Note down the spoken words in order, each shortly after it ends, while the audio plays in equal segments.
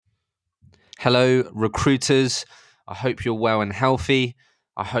Hello, recruiters. I hope you're well and healthy.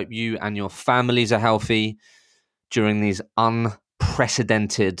 I hope you and your families are healthy during these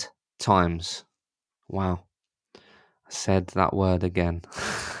unprecedented times. Wow, I said that word again.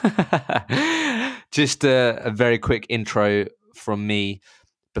 Just a very quick intro from me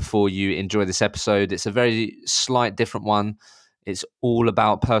before you enjoy this episode. It's a very slight different one. It's all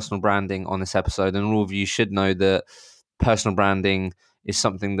about personal branding on this episode, and all of you should know that personal branding is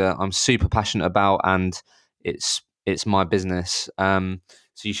something that I'm super passionate about, and it's my business. So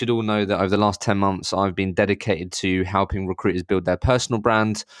you should all know that over the last 10 months, I've been dedicated to helping recruiters build their personal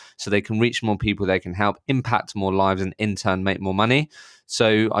brand so they can reach more people, they can help impact more lives, and in turn make more money.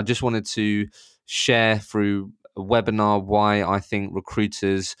 So I just wanted to share through a webinar why I think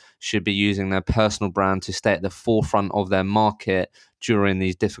recruiters should be using their personal brand to stay at the forefront of their market during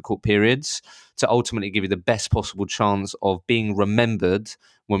these difficult periods, to ultimately give you the best possible chance of being remembered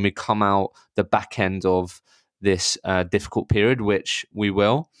when we come out the back end of this difficult period, which we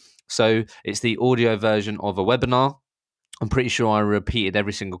will. So it's the audio version of a webinar. I'm pretty sure I repeated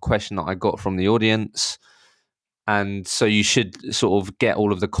every single question that I got from the audience. And so you should sort of get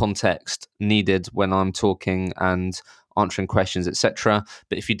all of the context needed when I'm talking and answering questions, etc.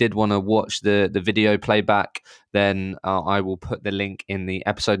 But if you did want to watch the video playback, then I will put the link in the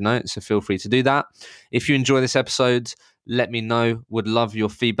episode notes, so feel free to do that. If you enjoy this episode, let me know. Would love your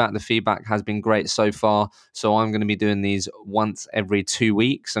feedback. The feedback has been great so far. So I'm going to be doing these once every 2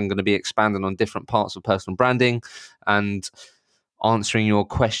 weeks. I'm going to be expanding on different parts of personal branding and answering your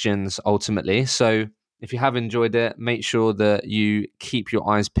questions ultimately. So if you have enjoyed it, make sure that you keep your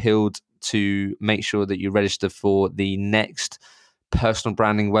eyes peeled to make sure that you register for the next personal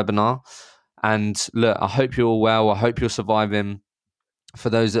branding webinar. And look, I hope you're all well. I hope you're surviving. For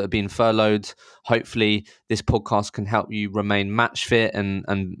those that have been furloughed, hopefully this podcast can help you remain match fit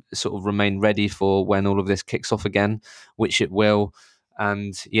and sort of remain ready for when all of this kicks off again, which it will.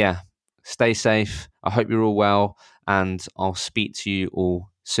 And yeah, stay safe. I hope you're all well, and I'll speak to you all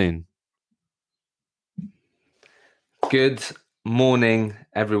soon. Good morning,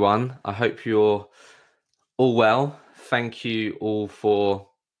 everyone. I hope you're all well. Thank you all for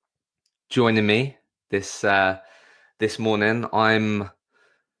joining me this morning. I'm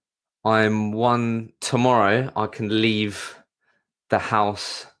one tomorrow. I can leave the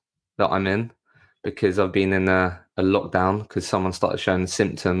house that I'm in because I've been in a lockdown because someone started showing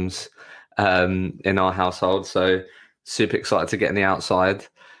symptoms in our household. So super excited to get in the outside.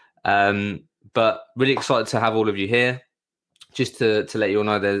 But really excited to have all of you here. Just to let you all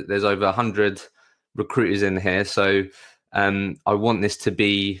know, there's over 100 recruiters in here. So I want this to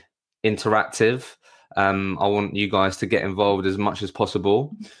be interactive. I want you guys to get involved as much as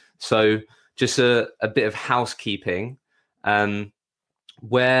possible. So just a bit of housekeeping,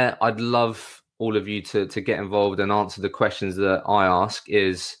 where I'd love all of you to get involved and answer the questions that I ask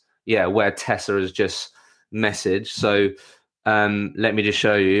is, where Tessa has just messaged. So let me just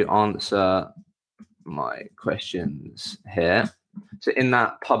show you, answer my questions here. So in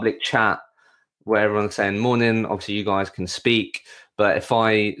that public chat where everyone's saying morning, obviously you guys can speak, but if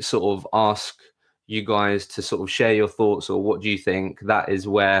I sort of ask you guys to sort of share your thoughts or what do you think, that is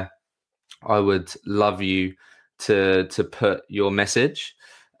where I would love you to put your message.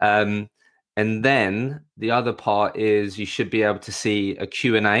 And then the other part is you should be able to see a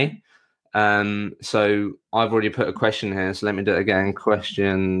Q&A. So I've already put a question here, so let me do it again.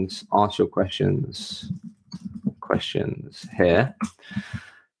 Questions, ask your questions here.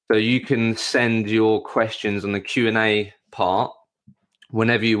 So you can send your questions on the Q&A part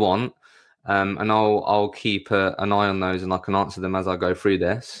whenever you want, and I'll keep an eye on those and I can answer them as I go through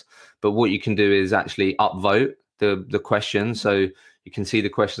this. But what you can do is actually upvote the questions. So you can see the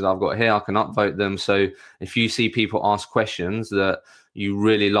questions I've got here. I can upvote them. So if you see people ask questions that you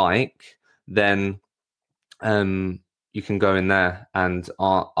really like, then you can go in there and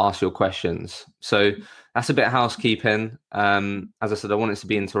ask your questions. So that's a bit of housekeeping. As I said, I want it to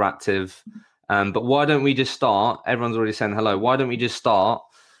be interactive. But why don't we just start? Everyone's already saying hello. Why don't we just start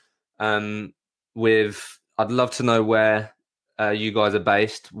with, I'd love to know where you guys are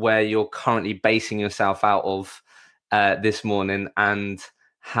based, where you're currently basing yourself out of this morning, and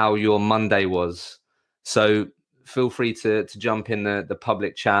how your Monday was. So feel free to jump in the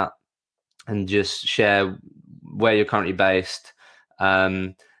public chat and just share where you're currently based,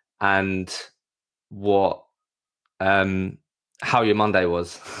 and what how your Monday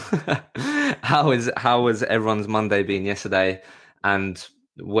was. How was everyone's Monday been yesterday, and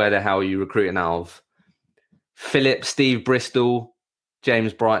where the hell are you recruiting out of? Philip, Steve, Bristol,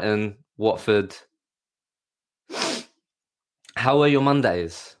 James, Brighton, Watford. How are your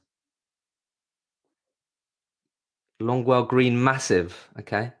Mondays? Longwell Green, massive.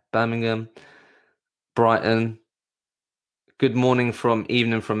 Okay. Birmingham, Brighton. Good morning from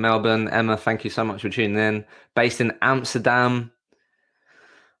evening from Melbourne. Emma, thank you so much for tuning in. Based in Amsterdam.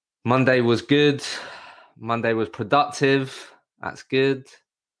 Monday was good. Monday was productive. That's good.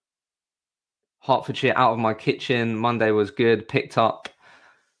 Hertfordshire out of my kitchen. Monday was good. Picked up.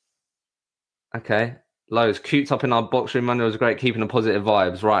 Okay. Loads. Cooped up in our box room. Monday was great. Keeping the positive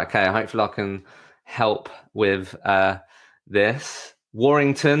vibes. Right. Okay. Hopefully I can help with this.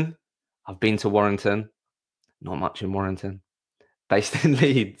 Warrington. I've been to Warrington. Not much in Warrington. Based in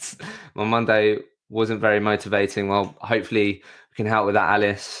Leeds. My Monday wasn't very motivating. Well, hopefully we can help with that,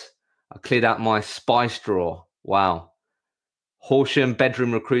 Alice. I cleared out my spice drawer. Wow. Horsham,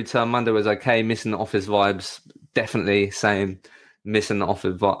 bedroom recruiter. Monday was okay. Missing the office vibes. Definitely same. Missing the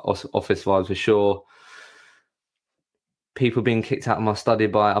office vibes for sure. People being kicked out of my study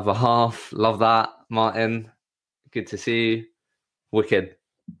by other half. Love that, Martin. Good to see you. Wicked.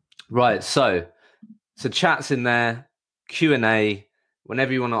 Right, so chat's in there. Q&A.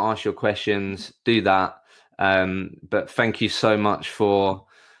 Whenever you want to ask your questions, do that. But thank you so much for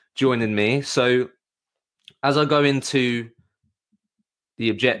joining me. So as I go into the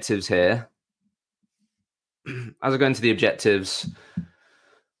objectives here, a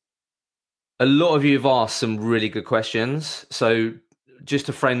lot of you have asked some really good questions. So just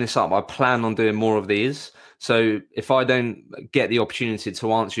to frame this up, I plan on doing more of these. So if I don't get the opportunity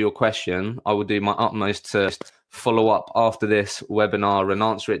to answer your question, I will do my utmost to follow up after this webinar and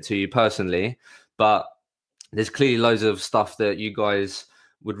answer it to you personally. But there's clearly loads of stuff that you guys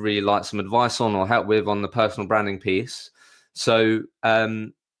would really like some advice on or help with on the personal branding piece. So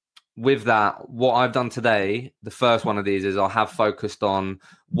with that, what I've done today, the first one of these is I have focused on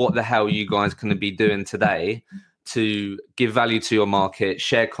what the hell you guys can be doing today to give value to your market,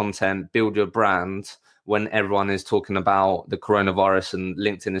 share content, build your brand when everyone is talking about the coronavirus and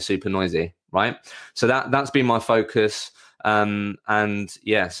LinkedIn is super noisy, right? So that's been my focus. And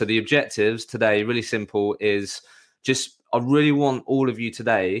yeah, so the objectives today, really simple, is just I really want all of you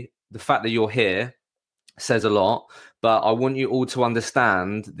today, the fact that you're here says a lot, but I want you all to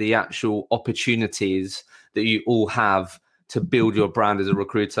understand the actual opportunities that you all have to build your brand as a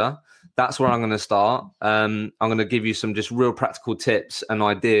recruiter. That's where I'm going to start. I'm going to give you some just real practical tips and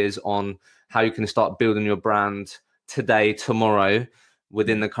ideas on how you can start building your brand today, tomorrow,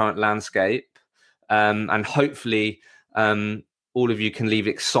 within the current landscape. And hopefully all of you can leave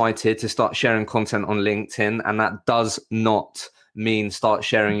excited to start sharing content on LinkedIn. And that does not mean start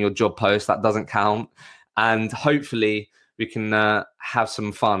sharing your job post. That doesn't count. And hopefully we can have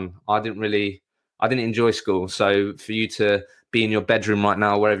some fun. I didn't enjoy school. So for you to be in your bedroom right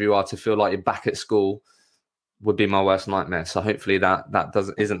now, wherever you are, to feel like you're back at school would be my worst nightmare. So hopefully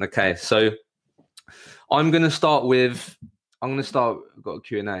that isn't the case. So I'm going to start. I've got a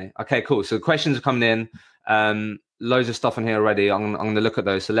Q&A. Okay, cool. So the questions are coming in. Loads of stuff in here already. I'm going to look at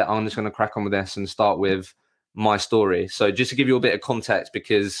those. So I'm just going to crack on with this and start with my story. So just to give you a bit of context,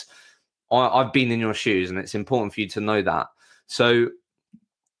 because I've been in your shoes and it's important for you to know that. So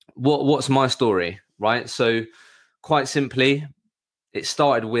what's my story, right? So quite simply, it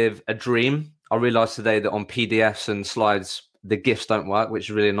started with a dream. I realized today that on PDFs and slides, the GIFs don't work, which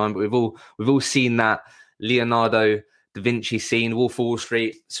is really annoying, but we've all seen that Leonardo da Vinci scene, Wolf of Wall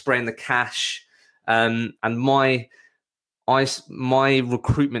Street, spraying the cash. And my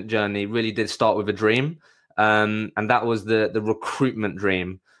recruitment journey really did start with a dream. And that was the recruitment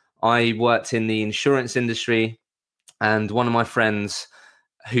dream. I worked in the insurance industry, and one of my friends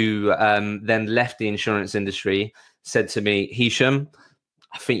who then left the insurance industry said to me, Hisham,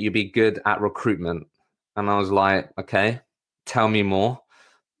 I think you'd be good at recruitment. And I was like, okay, tell me more.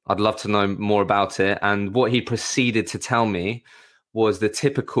 I'd love to know more about it. And what he proceeded to tell me was the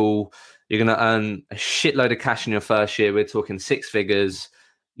typical, you're going to earn a shitload of cash in your first year. We're talking 6 figures.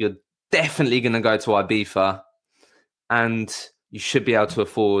 You're definitely going to go to Ibiza, and you should be able to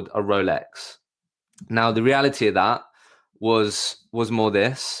afford a Rolex. Now, the reality of that was more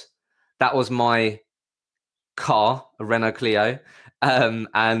this. That was my car, a Renault Clio, and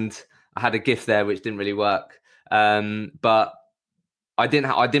I had a gift there which didn't really work. But I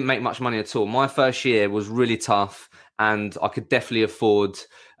didn't make much money at all. My first year was really tough, and I could definitely afford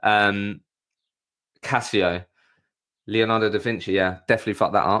Casio. Leonardo da Vinci, yeah, definitely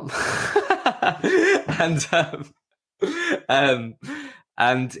fucked that up.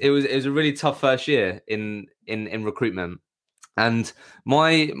 And it was a really tough first year in recruitment. And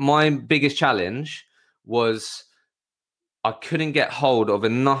my biggest challenge was I couldn't get hold of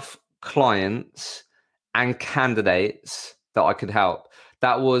enough clients and candidates that I could help.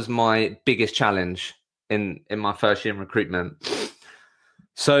 That was my biggest challenge in my first year in recruitment.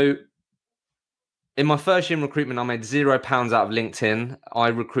 So in my first year in recruitment, I made £0 out of LinkedIn. I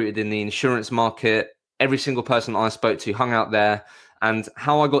recruited in the insurance market. Every single person I spoke to hung out there. And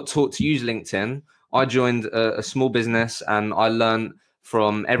how I got taught to use LinkedIn, I joined a small business and I learned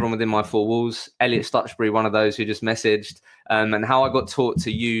from everyone within my four walls. Elliot Stutchbury, one of those who just messaged. And how I got taught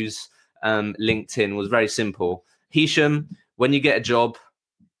to use LinkedIn was very simple. Hisham, when you get a job,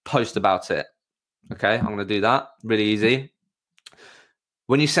 post about it. Okay, I'm going to do that. Really easy.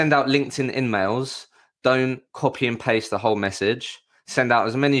 When you send out LinkedIn emails, don't copy and paste the whole message. Send out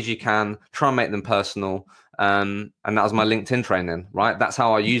as many as you can. Try and make them personal. And that was my LinkedIn training, right? That's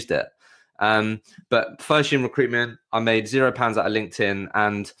how I used it. But first year in recruitment, I made £0 out of LinkedIn.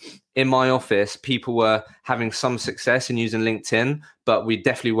 And in my office, people were having some success in using LinkedIn, but we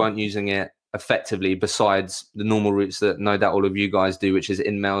definitely weren't using it effectively besides the normal routes that no doubt all of you guys do, which is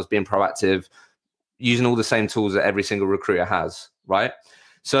emails, being proactive, using all the same tools that every single recruiter has, right?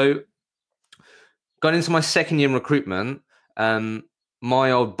 So going into my second year in recruitment,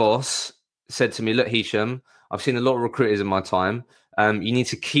 my old boss said to me, look, Hisham, I've seen a lot of recruiters in my time. You need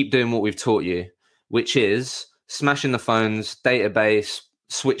to keep doing what we've taught you, which is smashing the phones, database,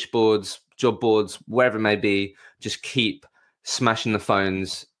 switchboards, job boards, wherever it may be. Just keep smashing the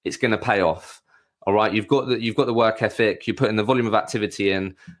phones. It's going to pay off. All right. You've got the work ethic. You put in the volume of activity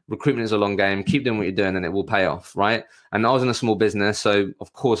in. Recruitment is a long game. Keep doing what you're doing and it will pay off. Right. And I was in a small business. So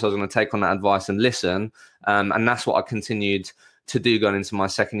of course I was going to take on that advice and listen. And that's what I continued to do going into my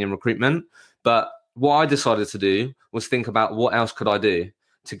second year in recruitment. But what I decided to do was think about what else could I do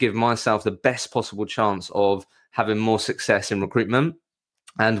to give myself the best possible chance of having more success in recruitment.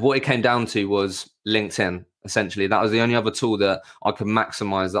 And what it came down to was LinkedIn. Essentially, that was the only other tool that I could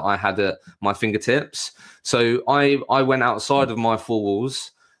maximize that I had at my fingertips. So I went outside of my four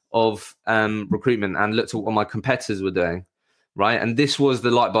walls of recruitment and looked at what my competitors were doing, right? And this was the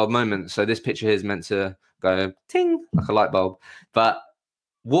light bulb moment. So this picture here is meant to go ting like a light bulb. But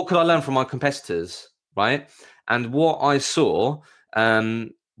what could I learn from my competitors, right? And what I saw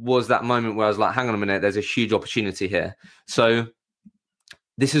was that moment where I was like, hang on a minute, there's a huge opportunity here. So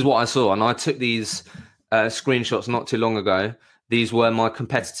this is what I saw. And I took these screenshots not too long ago. These were my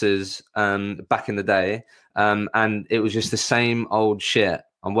competitors back in the day. And it was just the same old shit.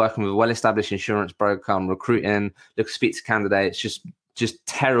 I'm working with a well-established insurance broker. I'm recruiting, look, speak to candidates, just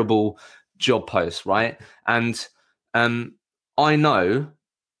terrible job posts, right? And I know,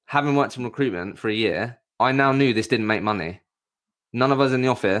 having worked in recruitment for a year, I now knew this didn't make money. None of us in the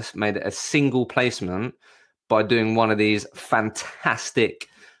office made a single placement by doing one of these fantastic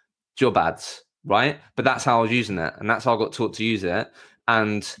job ads, right? But that's how I was using it. And that's how I got taught to use it.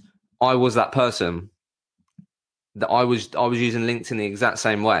 And I was that person that I was using LinkedIn the exact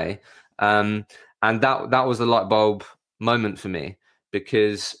same way. And that was the light bulb moment for me,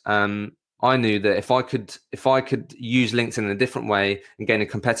 because I knew that if I could use LinkedIn in a different way and gain a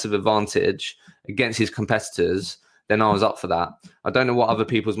competitive advantage against his competitors, then I was up for that. I don't know what other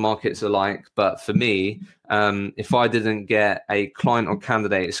people's markets are like, but for me, if I didn't get a client or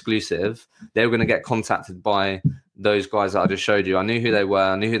candidate exclusive, they were going to get contacted by those guys that I just showed you. I knew who they were,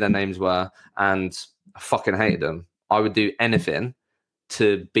 I knew who their names were, and I fucking hated them. I would do anything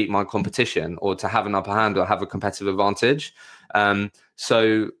to beat my competition or to have an upper hand or have a competitive advantage.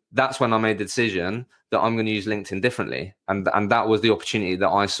 So that's when I made the decision that I'm going to use LinkedIn differently. And that was the opportunity that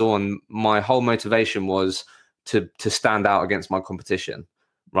I saw. And my whole motivation was to stand out against my competition,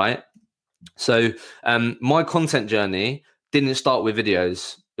 right? So my content journey didn't start with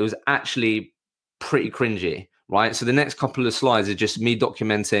videos. It was actually pretty cringy, right? So the next couple of slides are just me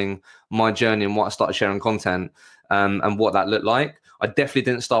documenting my journey and what I started sharing content and what that looked like. I definitely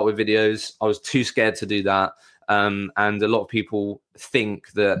didn't start with videos. I was too scared to do that. And a lot of people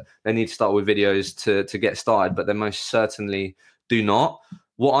think that they need to start with videos to get started, but they most certainly do not.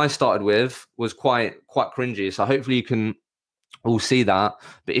 What I started with was quite cringy. So hopefully you can all see that.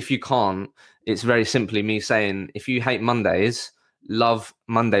 But if you can't, it's very simply me saying, if you hate Mondays, love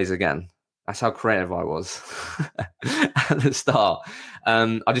Mondays again. That's how creative I was at the start.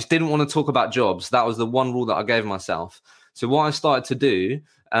 I just didn't want to talk about jobs. That was the one rule that I gave myself. So what I started to do,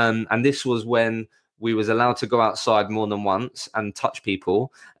 and this was when we was allowed to go outside more than once and touch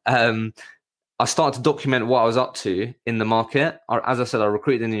people. I started to document what I was up to in the market. As I said, I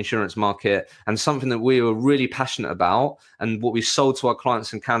recruited in the insurance market, and something that we were really passionate about and what we sold to our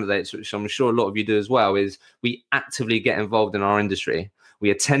clients and candidates, which I'm sure a lot of you do as well, is we actively get involved in our industry.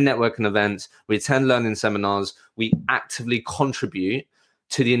 We attend networking events, we attend learning seminars, we actively contribute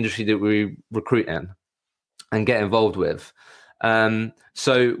to the industry that we recruit in and get involved with.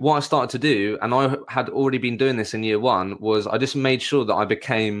 So what I started to do, and I had already been doing this in year one, was I just made sure that I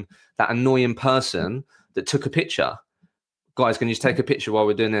became that annoying person that took a picture. Guys, can you just take a picture while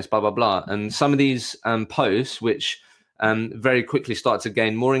we're doing this, blah, blah, blah. And some of these posts, which very quickly started to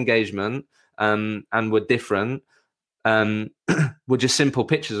gain more engagement and were different, were just simple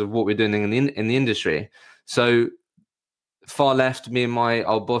pictures of what we're doing in the industry. So far left, me and my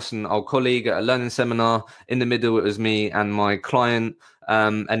old boss and old colleague at a learning seminar. In the middle, it was me and my client.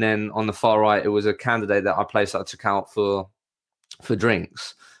 And then on the far right, it was a candidate that I placed that I took out for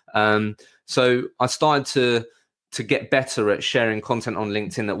drinks. So I started to get better at sharing content on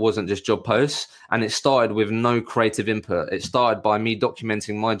LinkedIn that wasn't just job posts. And it started with no creative input. It started by me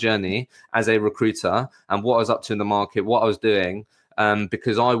documenting my journey as a recruiter and what I was up to in the market, what I was doing,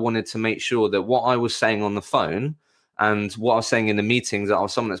 because I wanted to make sure that what I was saying on the phone and what I was saying in the meetings, that I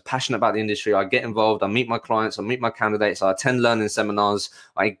was someone that's passionate about the industry. I get involved, I meet my clients, I meet my candidates, I attend learning seminars,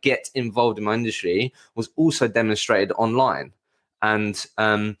 I get involved in my industry, was also demonstrated online. And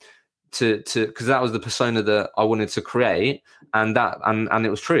because that was the persona that I wanted to create, and it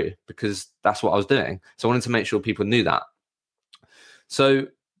was true because that's what I was doing. So I wanted to make sure people knew that. So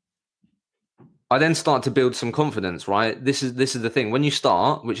I then start to build some confidence, right? This is the thing. When you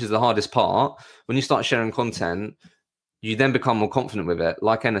start, which is the hardest part, when you start sharing content, you then become more confident with it,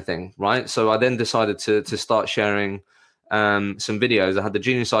 like anything, right? So I then decided to start sharing some videos. I had the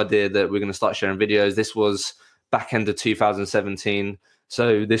genius idea that we're going to start sharing videos. This was back end of 2017.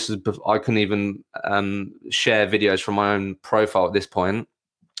 So I couldn't even share videos from my own profile at this point.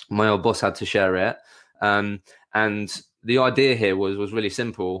 My old boss had to share it. And the idea here was really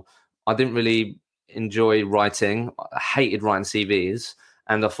simple. I didn't really enjoy writing. I hated writing CVs.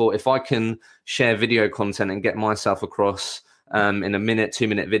 And I thought, if I can share video content and get myself across in a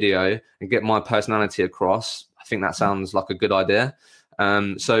 2-minute video and get my personality across, I think that sounds like a good idea.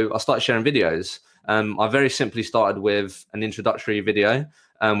 So I started sharing videos. I very simply started with an introductory video,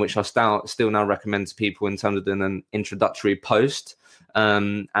 which I still now recommend to people in terms of doing an introductory post.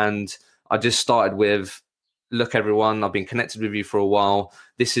 And I just started with, look, everyone, I've been connected with you for a while.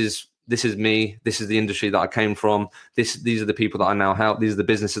 This is me. This is the industry that I came from. These are the people that I now help. These are the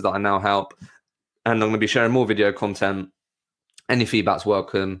businesses that I now help. And I'm going to be sharing more video content. Any feedback's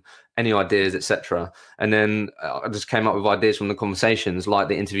welcome, any ideas, etc. And then I just came up with ideas from the conversations, like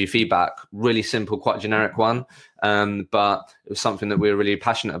the interview feedback, really simple, quite generic one. But it was something that we were really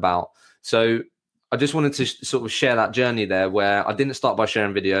passionate about. So I just wanted to sort of share that journey there, where I didn't start by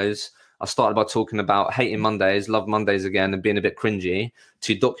sharing videos. I started by talking about hating Mondays, love Mondays again, and being a bit cringy,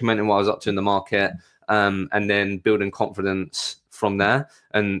 to documenting what I was up to in the market, and then building confidence from there.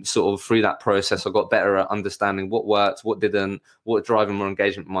 And sort of through that process, I got better at understanding what worked, what didn't, what driving more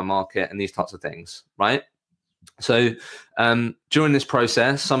engagement in my market, and these types of things, right? So during this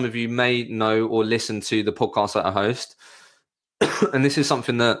process, some of you may know or listen to the podcast that I host. And this is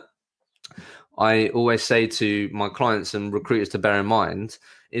something that I always say to my clients and recruiters to bear in mind,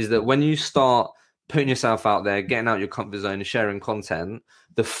 is that when you start putting yourself out there, getting out your comfort zone and sharing content,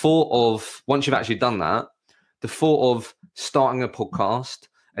 the thought of, once you've actually done that, the thought of starting a podcast,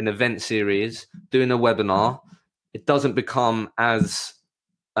 an event series, doing a webinar, it doesn't become as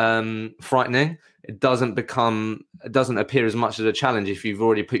frightening. It doesn't appear as much as a challenge if you've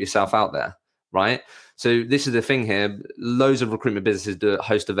already put yourself out there, right? So this is the thing here. Loads of recruitment businesses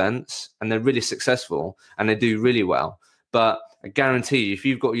host events, and they're really successful and they do really well. But I guarantee you, if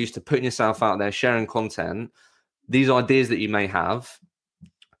you've got used to putting yourself out there, sharing content, these ideas that you may have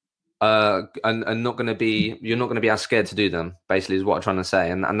are not going to be, you're not going to be as scared to do them, basically, is what I'm trying to say.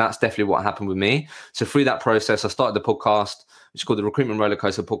 And that's definitely what happened with me. So through that process, I started the podcast, which is called the Recruitment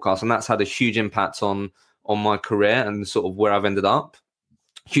Rollercoaster Podcast. And that's had a huge impact on my career and sort of where I've ended up.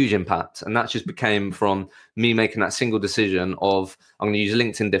 Huge impact. And that just became from me making that single decision of, I'm going to use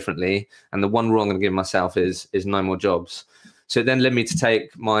LinkedIn differently. And the one rule I'm going to give myself is no more jobs. So it then led me to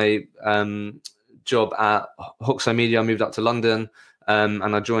take my job at Huxo Media. I moved up to London,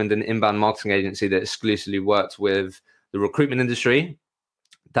 and I joined an inbound marketing agency that exclusively worked with the recruitment industry.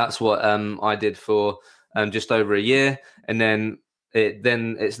 That's what I did for just over a year. And then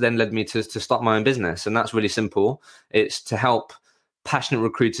it's led me to start my own business. And that's really simple. It's to help passionate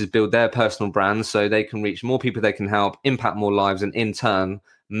recruiters build their personal brands so they can reach more people they can help, impact more lives, and in turn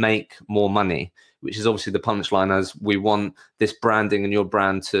make more money, which is obviously the punchline, as we want this branding and your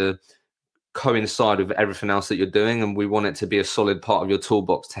brand to coincide with everything else that you're doing. And we want it to be a solid part of your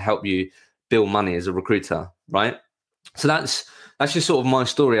toolbox to help you build money as a recruiter, right? So that's just sort of my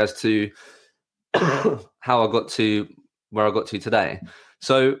story as to how I got to where I got to today.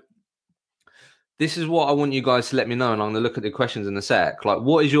 So this is what I want you guys to let me know, and I'm gonna look at the questions in a sec. Like,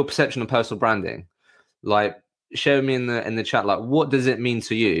 what is your perception of personal branding? Like, share with me in the chat. Like, what does it mean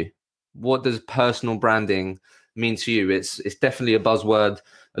to you? What does personal branding mean to you? It's definitely a buzzword.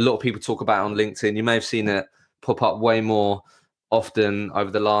 A lot of people talk about it on LinkedIn. You may have seen it pop up way more often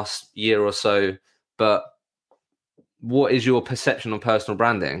over the last year or so. But what is your perception of personal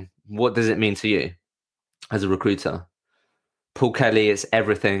branding? What does it mean to you as a recruiter? Paul Kelly, it's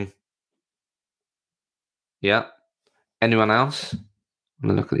everything. Yeah. Anyone else? I'm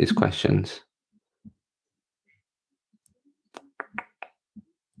gonna look at these questions.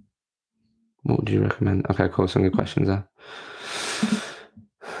 What would you recommend? Okay, cool. Some good questions there.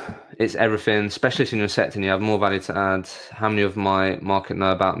 It's everything. Specialist in your sector, and you have more value to add. How many of my market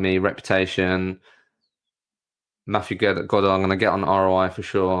know about me? Reputation. Matthew Goddard, I'm going to get on ROI for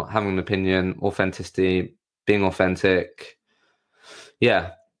sure. Having an opinion, authenticity, being authentic.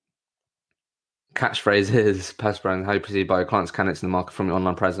 Yeah. Catchphrases, personal brand, how you perceive by your clients, candidates in the market from your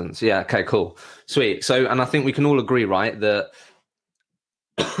online presence. Yeah. Okay, cool. Sweet. So, and I think we can all agree, right, that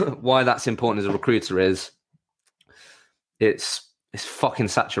why that's important as a recruiter is it's fucking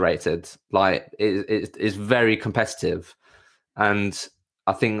saturated. Like it's very competitive. And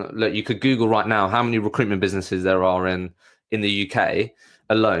I think, look, you could Google right now how many recruitment businesses there are in the UK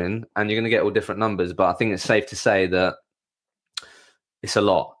alone, and you're going to get all different numbers. But I think it's safe to say that it's a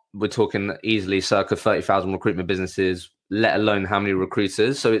lot. We're talking easily circa 30,000 recruitment businesses, let alone how many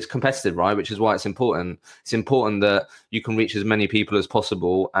recruiters. So it's competitive, right? Which is why it's important. It's important that you can reach as many people as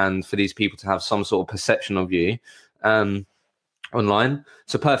possible, and for these people to have some sort of perception of you online.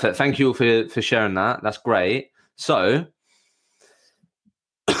 So perfect. Thank you all for sharing that. That's great. So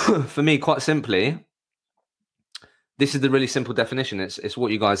for me, quite simply, this is the really simple definition. It's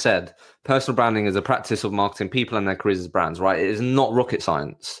what you guys said. Personal branding is a practice of marketing people and their careers as brands, right? It is not rocket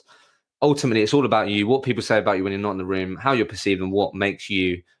science. Ultimately, it's all about you, what people say about you when you're not in the room, how you're perceived, and what makes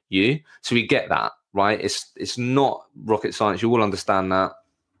you you. So we get that, right? It's not rocket science. You will understand that,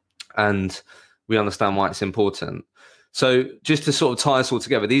 and we understand why it's important. So just to sort of tie us all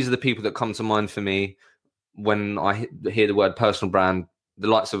together, these are the people that come to mind for me when I hear the word personal brand. The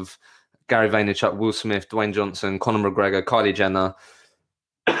likes of Gary Vaynerchuk, Will Smith, Dwayne Johnson, Conor McGregor, Kylie Jenner.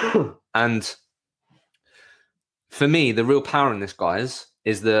 And for me, the real power in this, guys,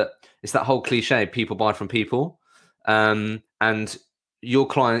 is that it's that whole cliche, people buy from people. And your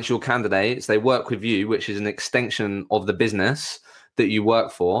clients, your candidates, they work with you, which is an extension of the business that you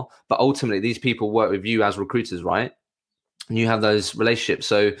work for. But ultimately, these people work with you as recruiters, right? And you have those relationships.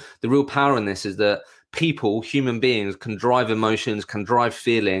 So the real power in this is that people, human beings, can drive emotions, can drive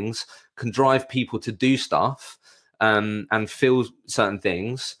feelings, can drive people to do stuff and feel certain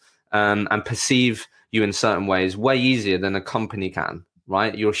things and perceive you in certain ways way easier than a company can,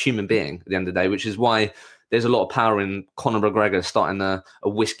 right? You're a human being at the end of the day, which is why there's a lot of power in Conor McGregor starting a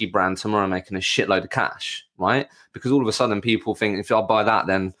whiskey brand tomorrow, making a shitload of cash, right? Because all of a sudden people think, if I buy that,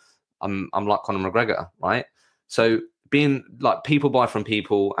 then I'm like Conor McGregor, right? So being like, people buy from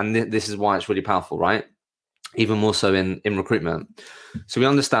people, and this is why it's really powerful, right? Even more so in recruitment. So we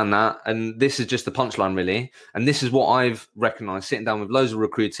understand that, and this is just the punchline, really. And this is what I've recognized sitting down with loads of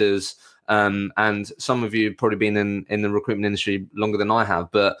recruiters, and some of you have probably been in the recruitment industry longer than I have,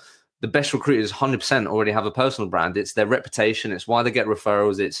 but the best recruiters 100% already have a personal brand. It's their reputation. It's why they get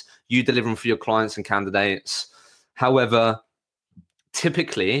referrals. It's you delivering for your clients and candidates. However,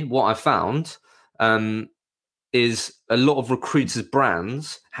 typically what I've found is a lot of recruiters'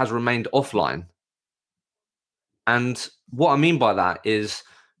 brands has remained offline. And what I mean by that is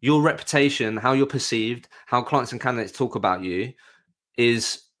your reputation, how you're perceived, how clients and candidates talk about you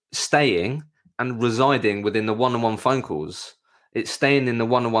is staying and residing within the one-on-one phone calls. It's staying in the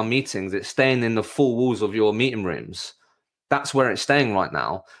one-on-one meetings. It's staying in the four walls of your meeting rooms. That's where it's staying right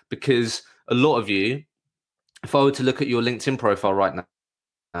now, because a lot of you, if I were to look at your LinkedIn profile right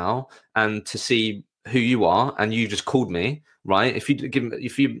now and to see who you are, and you just called me, right? If you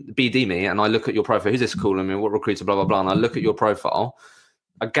BD me and I look at your profile, who's this calling me? What recruiter? Blah blah blah. And I look at your profile,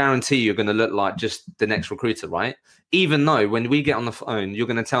 I guarantee you're going to look like just the next recruiter, right? Even though when we get on the phone, you're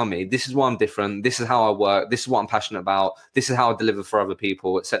going to tell me, this is why I'm different. This is how I work. This is what I'm passionate about. This is how I deliver for other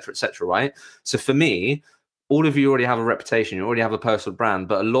people, etc., right? So for me, all of you already have a reputation. You already have a personal brand,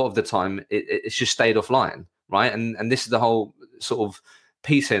 but a lot of the time it's just stayed offline, right? And this is the whole sort of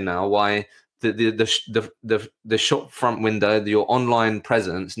piece here now, why the shop front window, your online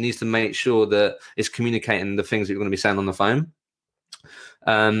presence needs to make sure that it's communicating the things that you're going to be saying on the phone.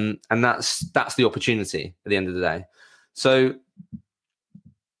 And that's the opportunity at the end of the day. So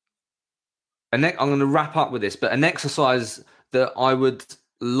I'm going to wrap up with this, but an exercise that I would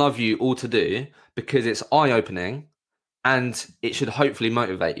love you all to do, because it's eye-opening and it should hopefully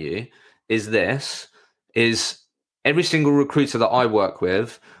motivate you, is every single recruiter that I work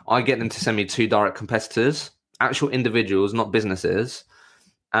with, I get them to send me 2 direct competitors, actual individuals, not businesses.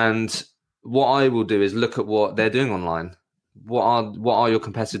 And what I will do is look at what they're doing online. What are your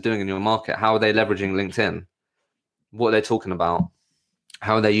competitors doing in your market? How are they leveraging LinkedIn? What are they talking about?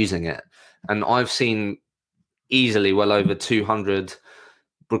 How are they using it? And I've seen easily well over 200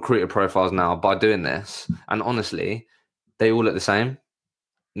 recruiter profiles now by doing this. And honestly, they all look the same.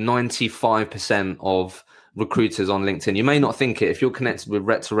 95% of recruiters on LinkedIn, you may not think it. If you're connected with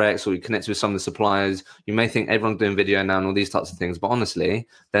Rec2Recs or you're connected with some of the suppliers, you may think everyone's doing video now and all these types of things. But honestly,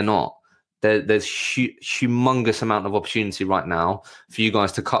 they're not. There's humongous amount of opportunity right now for you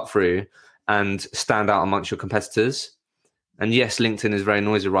guys to cut through and stand out amongst your competitors. And yes, LinkedIn is very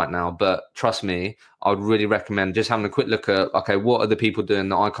noisy right now, but trust me, I would really recommend just having a quick look at, okay, what are the people doing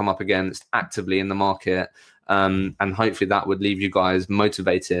that I come up against actively in the market? And hopefully that would leave you guys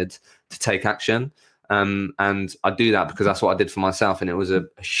motivated to take action. And I do that because that's what I did for myself. And it was a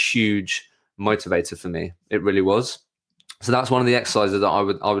huge motivator for me. It really was. So that's one of the exercises that I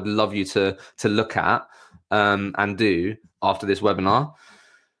would love you to look at and do after this webinar.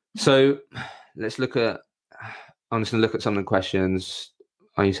 So let's look at, I'm just going to look at some of the questions.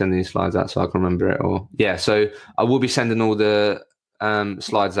 Are you sending these slides out so I can remember it? Or yeah, so I will be sending all the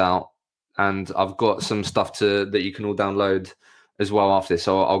slides out, and I've got some stuff that you can all download as well after this.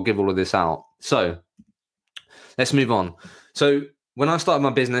 So I'll give all of this out. So let's move on. So when I started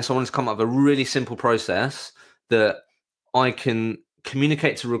my business, I wanted to come up with a really simple process that I can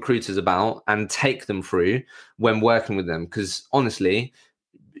communicate to recruiters about and take them through when working with them. Because honestly,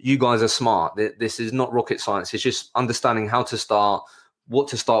 you guys are smart. This is not rocket science. It's just understanding how to start, what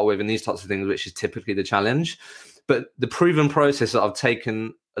to start with, and these types of things, which is typically the challenge. But the proven process that I've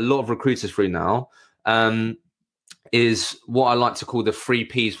taken a lot of recruiters through now is what I like to call the 3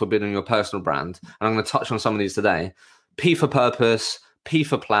 Ps for building your personal brand. And I'm going to touch on some of these today. P for purpose, P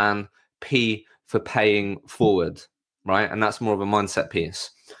for plan, P for paying forward, right? And that's more of a mindset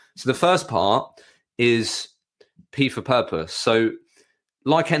piece. So the first part is P for purpose. So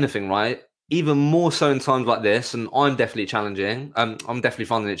like anything, right? Even more so in times like this, and I'm definitely challenging. I'm definitely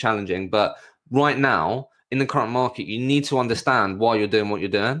finding it challenging. But right now, in the current market, you need to understand why you're doing what you're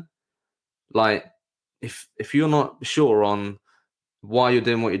doing. Like, if you're not sure on why you're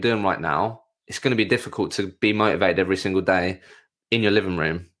doing what you're doing right now, it's going to be difficult to be motivated every single day in your living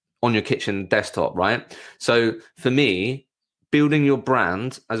room, on your kitchen desktop, right? So for me, building your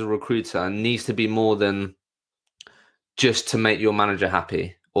brand as a recruiter needs to be more than just to make your manager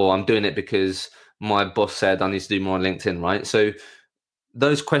happy, or I'm doing it because my boss said I need to do more on LinkedIn, right? So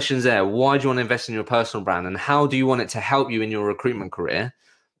those questions there, why do you want to invest in your personal brand and how do you want it to help you in your recruitment career,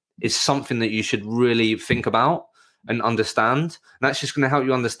 is something that you should really think about and understand. And that's just going to help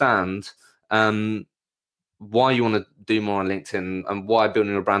you understand why you want to do more on LinkedIn and why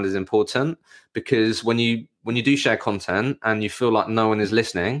building your brand is important. Because when you do share content and you feel like no one is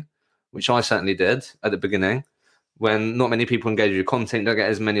listening, which I certainly did at the beginning, when not many people engage with your content, you don't get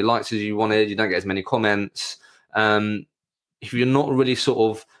as many likes as you wanted, you don't get as many comments. If you're not really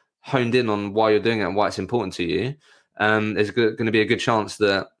sort of honed in on why you're doing it and why it's important to you, there's going to be a good chance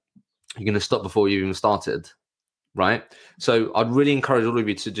that you're going to stop before you even started, right? So I'd really encourage all of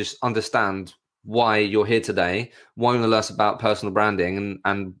you to just understand why you're here today, why you want to learn about personal branding,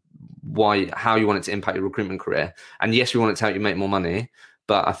 and how you want it to impact your recruitment career. And yes, we want it to help you make more money,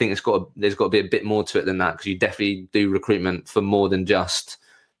 but I think there's got to be a bit more to it than that, because you definitely do recruitment for more than just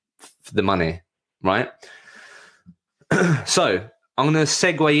for the money, right? So I'm going to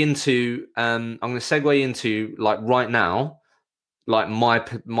segue into like right now, like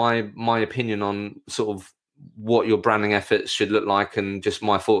my opinion on sort of what your branding efforts should look like, and just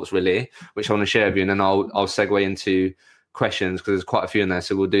my thoughts really, which I want to share with you, and then I'll segue into questions because there's quite a few in there,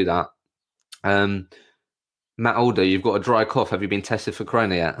 so we'll do that. Matt Alder, you've got a dry cough. Have you been tested for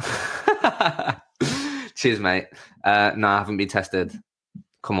corona yet? Cheers, mate. No, I haven't been tested.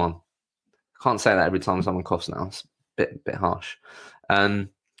 Come on, can't say that every time someone coughs now. It's a bit harsh.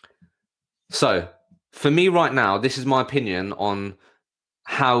 So for me right now, this is my opinion on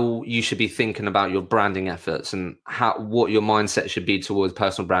how you should be thinking about your branding efforts and what your mindset should be towards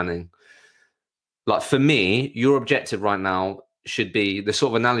personal branding. Like for me, your objective right now should be, the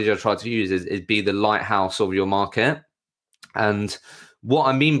sort of analogy I try to use is be the lighthouse of your market. And what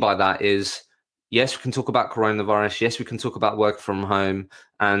I mean by that is, yes, we can talk about coronavirus. Yes, we can talk about work from home,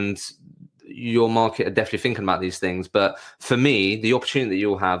 and your market are definitely thinking about these things. But for me, the opportunity that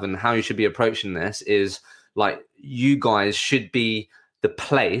you'll have and how you should be approaching this is like, you guys should be the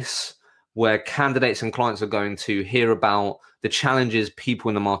place where candidates and clients are going to hear about the challenges people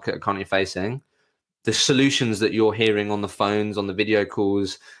in the market are currently facing, the solutions that you're hearing on the phones, on the video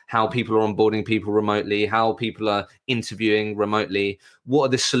calls, how people are onboarding people remotely, how people are interviewing remotely. What are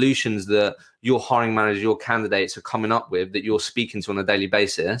the solutions that your hiring managers, your candidates are coming up with that you're speaking to on a daily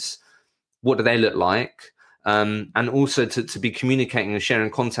basis? What do they look like? And also to be communicating and sharing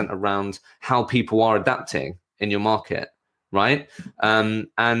content around how people are adapting in your market, right?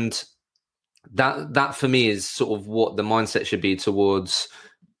 And that for me is sort of what the mindset should be towards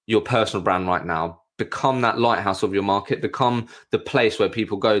your personal brand right now. Become that lighthouse of your market, become the place where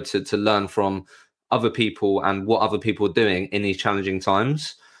people go to learn from other people and what other people are doing in these challenging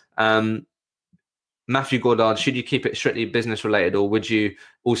times. Matthew Goddard, should you keep it strictly business related, or would you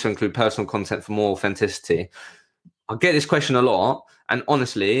also include personal content for more authenticity? I get this question a lot, and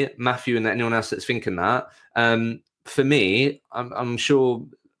honestly, Matthew and anyone else that's thinking that, for me, I'm sure,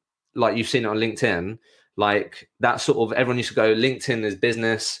 like you've seen it on LinkedIn, like that sort of, everyone used to go, LinkedIn is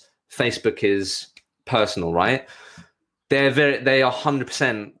business, Facebook is personal, right? They are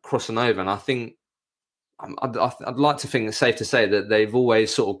 100% crossing over, and I think I'd like to think it's safe to say that they've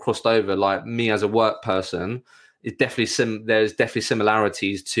always sort of crossed over. Like me as a work person, it's definitely there's definitely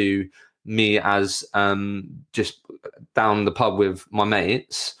similarities to me as just down the pub with my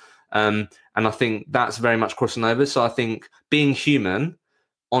mates, and I think that's very much crossing over. So I think being human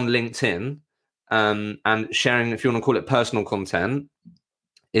on LinkedIn and sharing, if you want to call it personal content,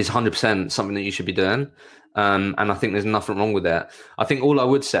 is 100% something that you should be doing. And I think there's nothing wrong with that. I think all I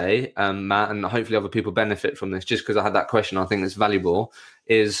would say, Matt, and hopefully other people benefit from this, just because I had that question, I think it's valuable,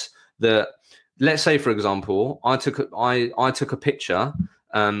 is that, let's say, for example, I took a picture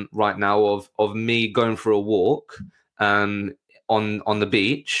right now of me going for a walk on the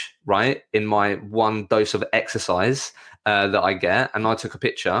beach, right, in my one dose of exercise that I get, and I took a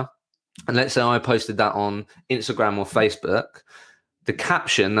picture, and let's say I posted that on Instagram or Facebook. The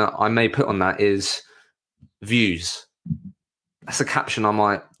caption that I may put on that is views. That's a caption. I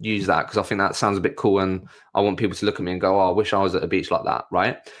might use that because I think that sounds a bit cool, and I want people to look at me and go, oh, I wish I was at a beach like that,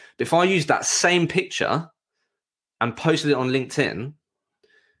 right? But if I use that same picture and posted it on LinkedIn,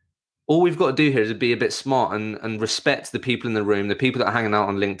 all we've got to do here is be a bit smart and respect the people in the room, the people that are hanging out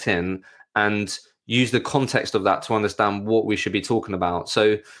on LinkedIn, and use the context of that to understand what we should be talking about.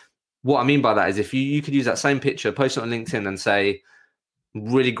 So what I mean by that is, if you could use that same picture, post it on LinkedIn and say,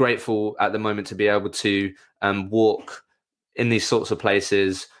 really grateful at the moment to be able to walk in these sorts of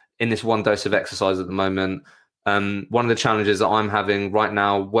places, in this one dose of exercise at the moment. One of the challenges that I'm having right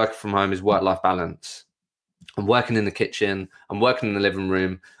now, working from home, is work-life balance. I'm working in the kitchen, I'm working in the living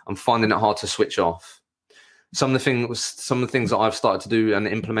room, I'm finding it hard to switch off. Some of the things that I've started to do and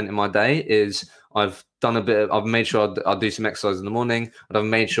implement in my day is I've made sure I do some exercise in the morning, and I've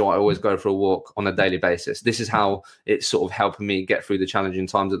made sure I always go for a walk on a daily basis. This is how it's sort of helping me get through the challenging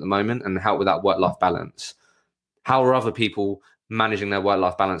times at the moment and help with that work-life balance. How are other people managing their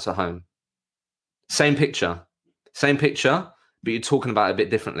work-life balance at home? Same picture, but you're talking about it a bit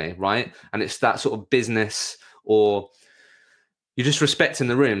differently, right? And it's that sort of business, or you're just respecting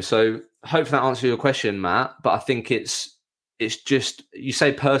the room. So hopefully that answers your question, Matt. But I think it's just, you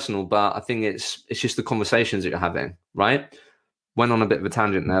say personal, but I think it's just the conversations that you're having, right? Went on a bit of a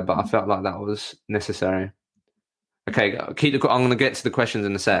tangent there, but I felt like that was necessary. Okay, I'm going to get to the questions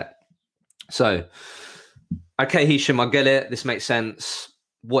in a sec. So, okay, Hisham, I get it. This makes sense.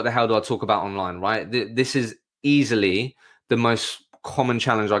 What the hell do I talk about online, right? This is easily the most common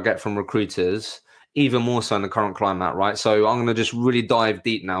challenge I get from recruiters, even more so in the current climate, right? So I'm going to just really dive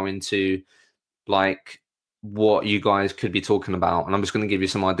deep now into like what you guys could be talking about. And I'm just going to give you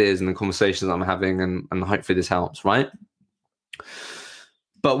some ideas in the conversations I'm having, and hopefully this helps, right?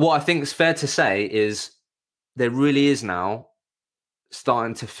 But what I think is fair to say is there really is now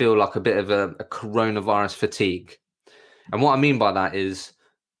starting to feel like a bit of a coronavirus fatigue. And what I mean by that is,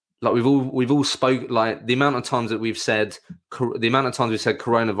 like, we've all spoke, like the amount of times we've said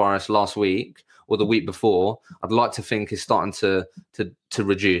coronavirus last week or the week before, I'd like to think is starting to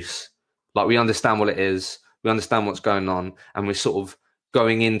reduce. Like, we understand what it is, we understand what's going on, and we're sort of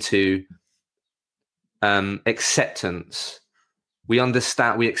going into acceptance. We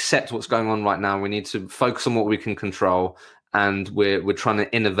accept what's going on right now. We need to focus on what we can control, and we're trying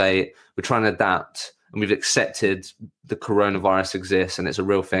to innovate, we're trying to adapt, and we've accepted the coronavirus exists and it's a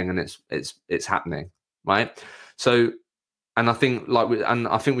real thing, and it's happening, right? So, and I think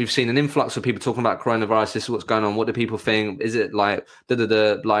we've seen an influx of people talking about coronavirus. This is what's going on. What do people think? Is it like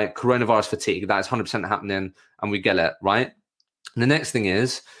like coronavirus fatigue? That is 100% happening, and we get it, right? And the next thing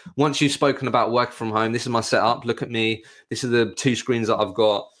is, once you've spoken about working from home, this is my setup. Look at me. This is the two screens that I've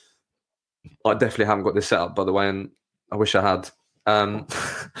got. I definitely haven't got this set up, by the way, and I wish I had.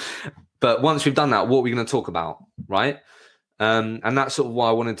 But once we've done that, what are we going to talk about, right? And that's sort of why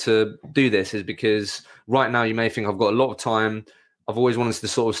I wanted to do this, is because right now you may think I've got a lot of time. I've always wanted to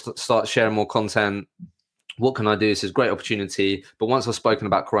sort of start sharing more content. What can I do? This is a great opportunity. But once I've spoken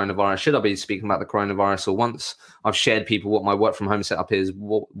about coronavirus, should I be speaking about the coronavirus? Or once I've shared people what my work from home setup is,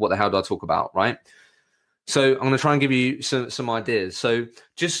 what the hell do I talk about, right? So I'm going to try and give you some ideas. So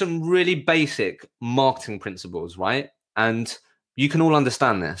just some really basic marketing principles, right? And you can all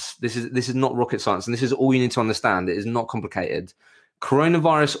understand this. This is not rocket science, and this is all you need to understand. It is not complicated.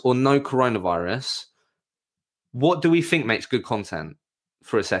 Coronavirus or no coronavirus, what do we think makes good content?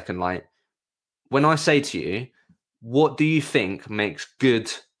 For a second, like when I say to you, what do you think makes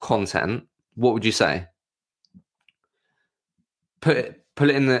good content? What would you say? Put it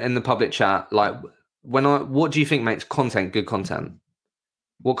in the public chat. Like what do you think makes content good content?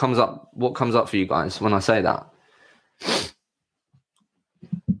 What comes up for you guys when I say that?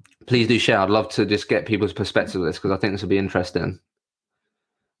 Please do share. I'd love to just get people's perspective of this, because I think this will be interesting.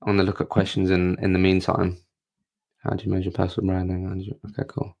 I'm going to look at questions in the meantime. How do you measure personal branding? Okay,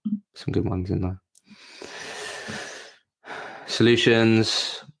 cool. Some good ones in there.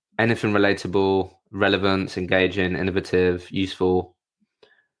 Solutions, anything relatable, relevant, engaging, innovative, useful,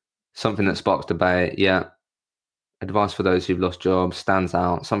 something that sparks debate. Yeah. Advice for those who've lost jobs, stands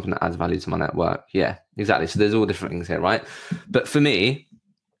out, something that adds value to my network. Yeah, exactly. So there's all different things here, right? But for me,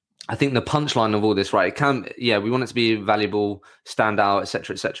 I think the punchline of all this, right? We want it to be valuable, stand out,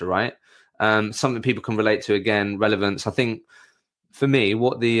 etc., right? Something people can relate to, again, relevance. I think for me,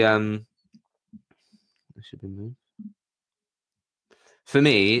 what the should be moved. For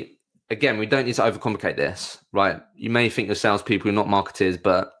me, again, we don't need to overcomplicate this, right? You may think you're salespeople, you're not marketers,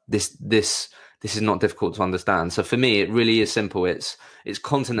 but this is not difficult to understand. So for me, it really is simple. It's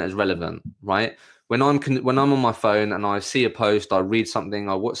content that is relevant, right? When I'm on my phone and I see a post, I read something,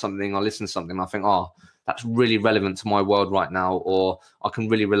 I watch something, I listen to something, I think, oh, that's really relevant to my world right now, or I can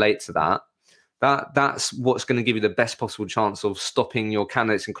really relate to that. That's what's going to give you the best possible chance of stopping your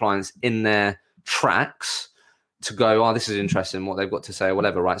candidates and clients in their tracks to go, oh, this is interesting, what they've got to say, or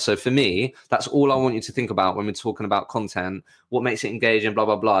whatever, right? So for me, that's all I want you to think about when we're talking about content. What makes it engaging, blah,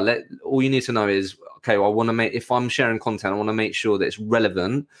 blah, blah. All you need to know is, okay, well, if I'm sharing content, I want to make sure that it's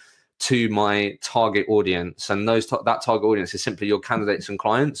relevant to my target audience. And that target audience is simply your candidates and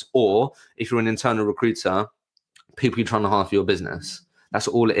clients, or if you're an internal recruiter, people you're trying to hire for your business. That's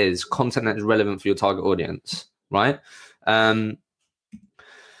all it is. Content that is relevant for your target audience, right?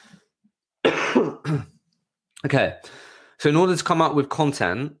 Okay. So in order to come up with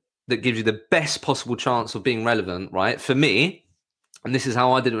content that gives you the best possible chance of being relevant, right? For me, and this is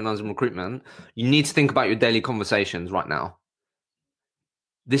how I did it when I was in recruitment, you need to think about your daily conversations right now.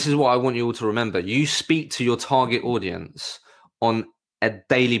 This is what I want you all to remember. You speak to your target audience on a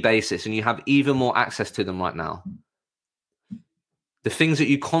daily basis, and you have even more access to them right now. The things that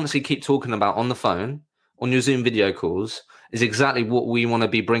you constantly keep talking about on the phone, on your Zoom video calls, is exactly what we want to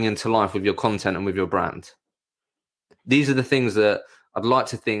be bringing to life with your content and with your brand. These are the things that I'd like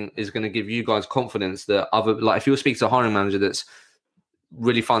to think is going to give you guys confidence that if you're speaking to a hiring manager that's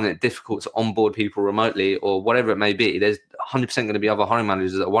really finding it difficult to onboard people remotely or whatever it may be, there's 100% going to be other hiring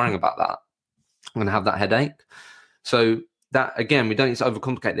managers that are worrying about that. I'm going to have that headache. So that, again, we don't need to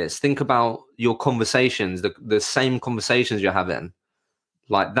overcomplicate this. Think about your conversations, the same conversations you're having.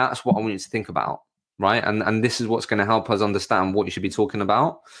 Like, that's what I want you to think about, right? And this is what's going to help us understand what you should be talking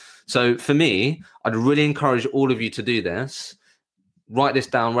about. So for me, I'd really encourage all of you to do this. Write this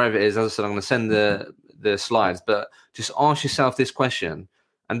down wherever it is. As I said, I'm going to send the slides, but just ask yourself this question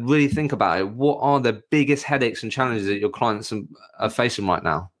and really think about it. What are the biggest headaches and challenges that your clients are facing right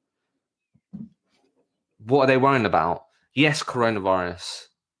now? What are they worrying about? Yes, coronavirus.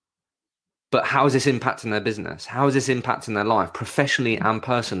 But how is this impacting their business? How is this impacting their life, professionally and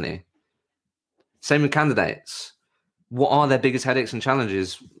personally? Same with candidates. What are their biggest headaches and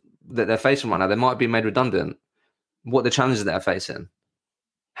challenges that they're facing right now? They might be made redundant. What are the challenges that they're facing?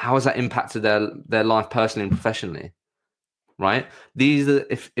 How has that impacted their life personally and professionally? Right? These are,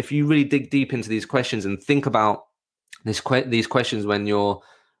 if you really dig deep into these questions and think about these questions when you're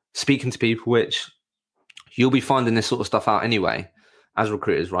speaking to people, which you'll be finding this sort of stuff out anyway as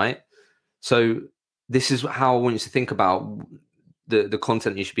recruiters, right? So this is how I want you to think about the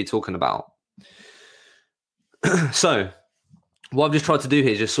content you should be talking about. So what I've just tried to do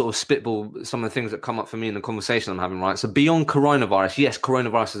here is just sort of spitball some of the things that come up for me in the conversation I'm having, right? So beyond coronavirus, yes,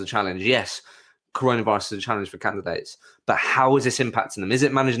 coronavirus is a challenge. Yes, coronavirus is a challenge for candidates. But how is this impacting them? Is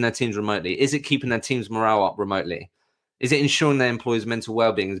it managing their teams remotely? Is it keeping their team's morale up remotely? Is it ensuring their employees' mental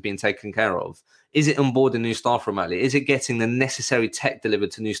well-being is being taken care of? Is it onboarding new staff remotely? Is it getting the necessary tech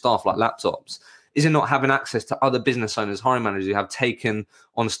delivered to new staff like laptops? Is it not having access to other business owners, hiring managers who have taken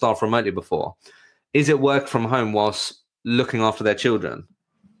on staff remotely before? Is it work from home whilst looking after their children?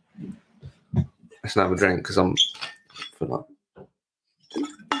 Let's have a drink because I'm full up.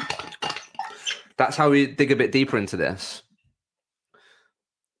 That's how we dig a bit deeper into this.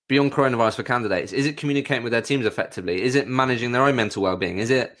 Beyond coronavirus for candidates, is it communicating with their teams effectively? Is it managing their own mental well-being? Is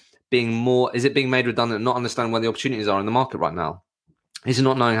it being made redundant, not understanding where the opportunities are in the market right now? Is it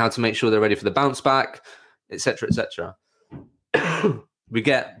not knowing how to make sure they're ready for the bounce back, etc., etc.? we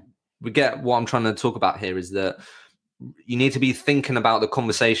get what I'm trying to talk about here is that you need to be thinking about the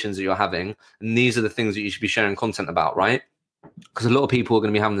conversations that you're having, and these are the things that you should be sharing content about, right? Because a lot of people are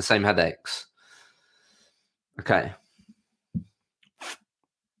going to be having the same headaches. Okay.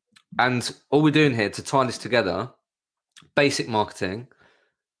 And all we're doing here to tie this together, basic marketing,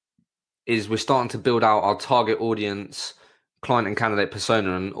 is we're starting to build out our target audience, client and candidate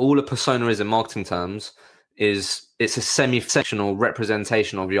persona. And all a persona is in marketing terms is it's a semi-sectional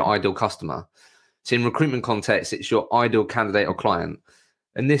representation of your ideal customer. So in recruitment context, it's your ideal candidate or client.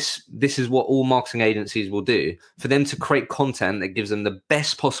 And this is what all marketing agencies will do for them to create content that gives them the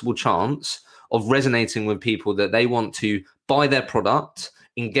best possible chance of resonating with people that they want to buy their product,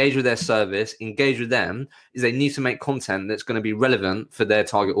 engage with their service, engage with them, is they need to make content that's going to be relevant for their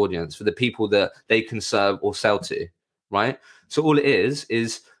target audience, for the people that they can serve or sell to, right? So all it is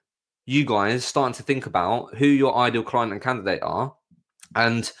you guys starting to think about who your ideal client and candidate are.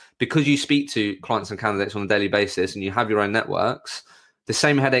 And because you speak to clients and candidates on a daily basis and you have your own networks, the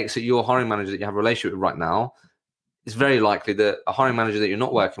same headaches that your hiring manager that you have a relationship with right now, it's very likely that a hiring manager that you're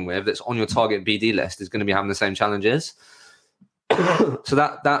not working with that's on your target BD list is going to be having the same challenges. So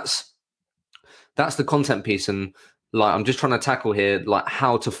that's the content piece. And like, I'm just trying to tackle here, like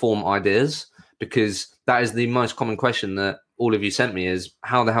how to form ideas, because that is the most common question that all of you sent me is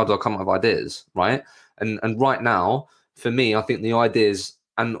how the hell do I come up with ideas? Right. And right now, for me, I think the ideas,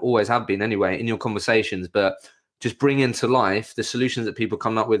 and always have been anyway, in your conversations, but just bring into life the solutions that people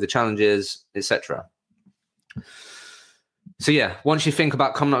come up with, the challenges, etc. So yeah, once you think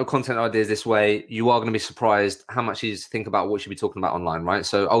about coming up with content ideas this way, you are going to be surprised how much you think about what you should be talking about online, right?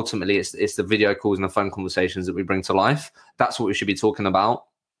 So ultimately, it's the video calls and the phone conversations that we bring to life. That's what we should be talking about.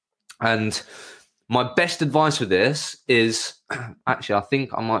 And my best advice for this is, actually, I think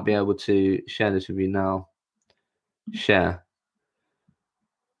I might be able to share this with you now. Share.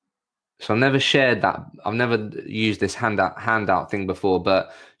 So I've never shared that. I've never used this handout thing before,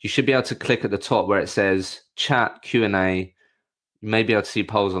 but you should be able to click at the top where it says chat, Q&A. You may be able to see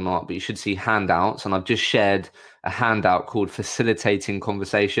polls or not, but you should see handouts. And I've just shared a handout called Facilitating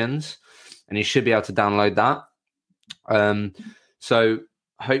Conversations, and you should be able to download that. So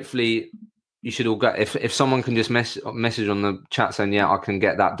hopefully you should all get, if someone can just message on the chat saying, yeah, I can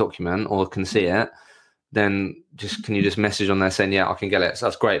get that document or can see it, then can you just message on there saying, yeah, I can get it. So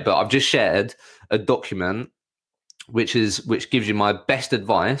that's great. But I've just shared a document which gives you my best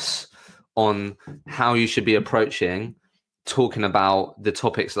advice on how you should be approaching talking about the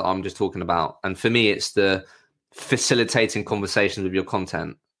topics that I'm just talking about. And for me, it's the facilitating conversations with your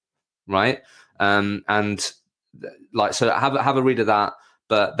content, right? And like, so have a read of that,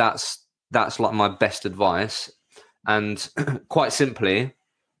 but that's like my best advice. And quite simply,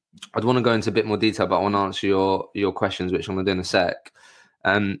 I'd want to go into a bit more detail, but I want to answer your questions, which I'm going to do in a sec.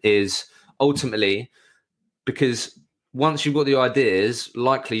 Is ultimately, because once you've got the ideas,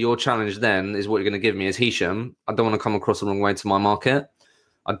 likely your challenge then is what you're going to give me is, Hisham, I don't want to come across the wrong way to my market.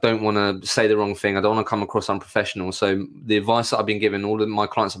 I don't want to say the wrong thing. I don't want to come across unprofessional. So the advice that I've been giving all of my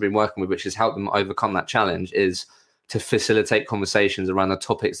clients I've been working with, which has helped them overcome that challenge, is to facilitate conversations around the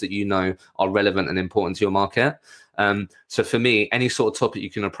topics that you know are relevant and important to your market. So for me, any sort of topic, you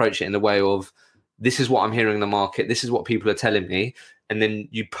can approach it in the way of, this is what I'm hearing in the market. This is what people are telling me. And then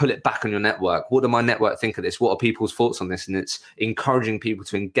you pull it back on your network. What do my network think of this? What are people's thoughts on this? And it's encouraging people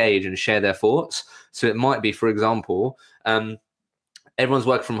to engage and share their thoughts. So it might be, for example, everyone's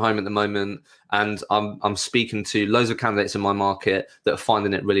working from home at the moment, and I'm speaking to loads of candidates in my market that are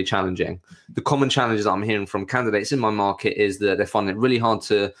finding it really challenging. The common challenges I'm hearing from candidates in my market is that they're finding it really hard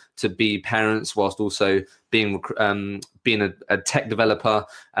to be parents whilst also being a tech developer.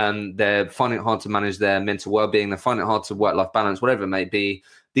 They're finding it hard to manage their mental well-being. They're finding it hard to work-life balance, whatever it may be.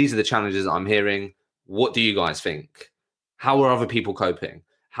 These are the challenges that I'm hearing. What do you guys think? How are other people coping?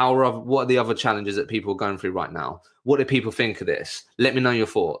 What are the other challenges that people are going through right now? What do people think of this? Let me know your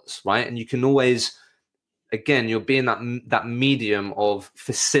thoughts, right? And you can always again, you're being that medium of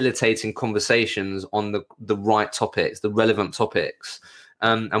facilitating conversations on the right topics, the relevant topics.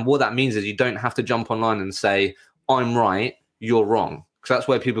 And what that means is you don't have to jump online and say, I'm right, you're wrong. Because that's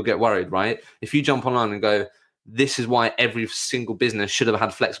where people get worried, right? If you jump online and go, this is why every single business should have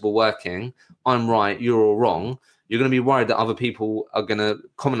had flexible working, I'm right, you're all wrong, you're going to be worried that other people are going to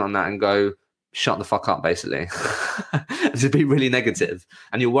comment on that and go, shut the fuck up, basically. To be really negative.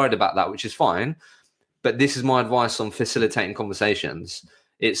 And you're worried about that, which is fine. But this is my advice on facilitating conversations.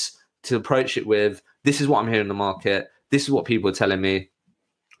 It's to approach it with, this is what I'm hearing in the market. This is what people are telling me.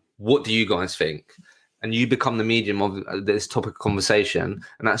 What do you guys think? And you become the medium of this topic of conversation.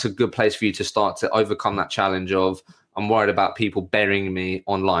 And that's a good place for you to start to overcome that challenge of, I'm worried about people burying me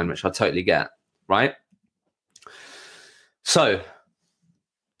online, which I totally get, right? So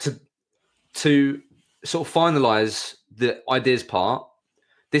to sort of finalize the ideas part,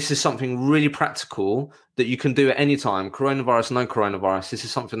 this is something really practical that you can do at any time. Coronavirus, no coronavirus. This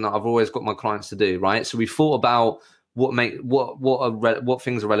is something that I've always got my clients to do, right? So we thought about what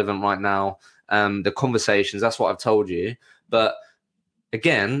things are relevant right now, the conversations. That's what I've told you. But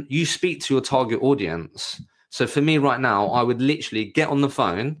again, you speak to your target audience. So for me right now, I would literally get on the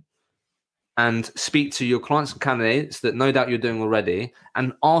phone and speak to your clients and candidates that no doubt you're doing already,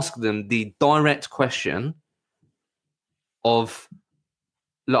 and ask them the direct question of,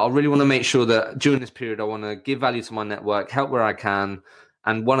 look, I really want to make sure that during this period, I want to give value to my network, help where I can.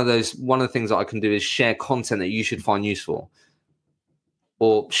 And one of the things that I can do is share content that you should find useful,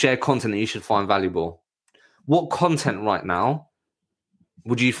 or share content that you should find valuable. What content right now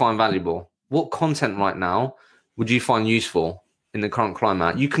would you find valuable? What content right now would you find useful in the current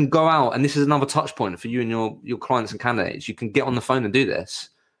climate? You can go out, and this is another touch point for you and your clients and candidates. You can get on the phone and do this.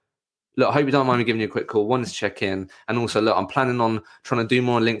 Look, I hope you don't mind me giving you a quick call. One is check in. And also, look, I'm planning on trying to do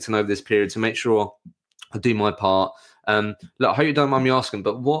more on LinkedIn over this period to make sure I do my part. Look, I hope you don't mind me asking,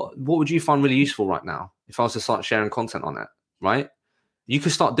 but what would you find really useful right now if I was to start sharing content on it, right? You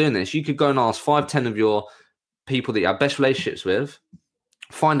could start doing this. You could go and ask 5-10 of your people that you have best relationships with,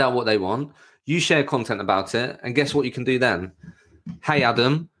 find out what they want. You share content about it. And guess what you can do then? Hey,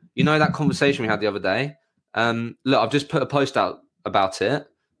 Adam, you know that conversation we had the other day? Look, I've just put a post out about it.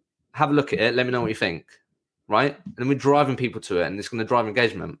 Have a look at it. Let me know what you think, right? And then we're driving people to it, and it's going to drive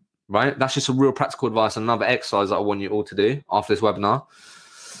engagement, right? That's just a real practical advice, another exercise that I want you all to do after this webinar.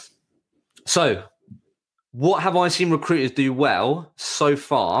 So what have I seen recruiters do well so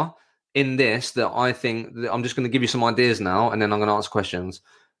far in this that I think that I'm just going to give you some ideas now, and then I'm going to answer questions.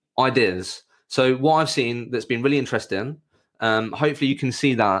 Ideas. So what I've seen that's been really interesting, hopefully you can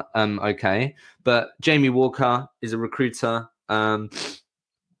see that okay, but Jamie Walker is a recruiter,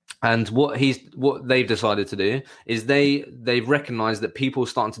 and what they've decided to do is they've recognized that people are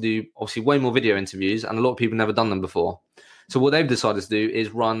starting to do obviously way more video interviews, and a lot of people have never done them before. So what they've decided to do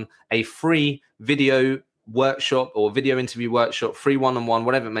is run a free video workshop or video interview workshop, free one-on-one,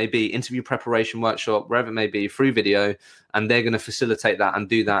 whatever it may be, interview preparation workshop, wherever it may be, through video, and they're going to facilitate that and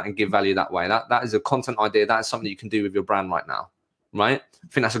do that and give value that way. That is a content idea. That is something you can do with your brand right now, right? I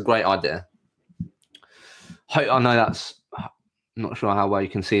think that's a great idea. I know that's... I'm not sure how well you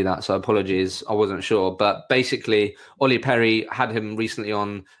can see that, so apologies. I wasn't sure. But basically, Ollie Perry had him recently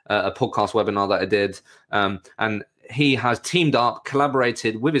on a podcast webinar that I did. And he has teamed up,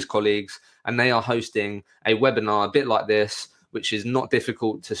 collaborated with his colleagues, and they are hosting a webinar a bit like this, which is not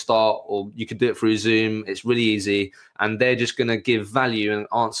difficult to start, or you could do it through Zoom. It's really easy. And they're just going to give value and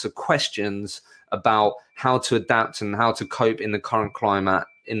answer questions about how to adapt and how to cope in the current climate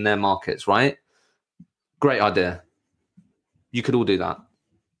in their markets, right? Great idea. You could all do that.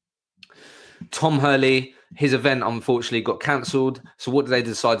 Tom Hurley, his event unfortunately got cancelled. So what did they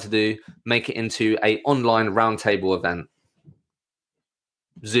decide to do? Make it into an online roundtable event.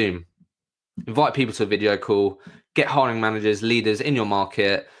 Zoom. Invite people to a video call. Get hiring managers, leaders in your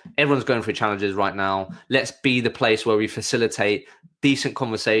market. Everyone's going through challenges right now. Let's be the place where we facilitate decent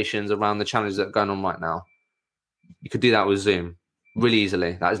conversations around the challenges that are going on right now. You could do that with Zoom really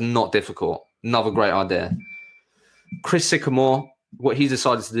easily. That is not difficult. Another great idea. Chris Sycamore, what he's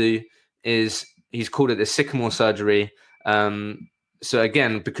decided to do is he's called it the Sycamore surgery. So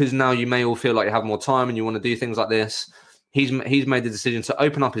again, because now you may all feel like you have more time and you want to do things like this, he's made the decision to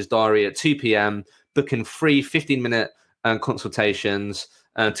open up his diary at 2 p.m., booking free 15-minute consultations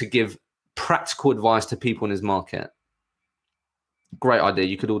to give practical advice to people in his market. Great idea.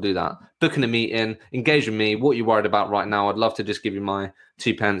 You could all do that. Booking a meeting, engage with me. What are you worried about right now? I'd love to just give you my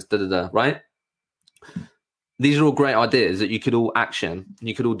 2 pence, right? These are all great ideas that you could all action,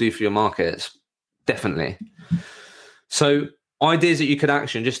 you could all do for your markets. Definitely. So ideas that you could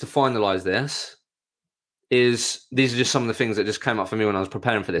action, just to finalize this, these are just some of the things that just came up for me when I was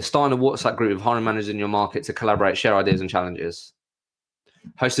preparing for this. Starting a WhatsApp group of hiring managers in your market to collaborate, share ideas and challenges.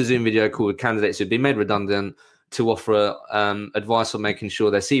 Host a Zoom video call with candidates who've been made redundant to offer advice on making sure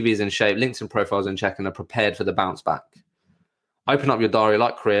their CV is in shape, LinkedIn profiles in check, and are prepared for the bounce back. Open up your diary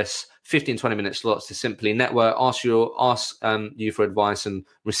like Chris, 15, 20-minute slots to simply network, ask you for advice and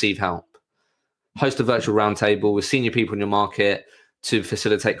receive help. Host a virtual roundtable with senior people in your market to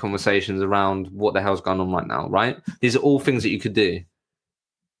facilitate conversations around what the hell's going on right now, right? These are all things that you could do.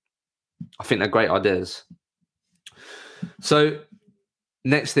 I think they're great ideas. So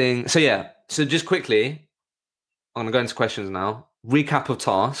next thing, so just quickly, I'm going to go into questions now. Recap of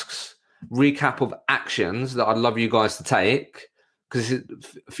tasks, recap of actions that I'd love you guys to take, because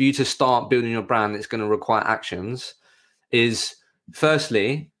for you to start building your brand, it's going to require actions. Is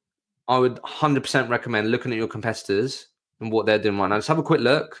firstly, I would 100% recommend looking at your competitors and what they're doing right now. Just have a quick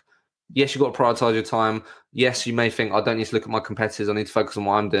look. Yes, you've got to prioritize your time. Yes, you may think, I don't need to look at my competitors. I need to focus on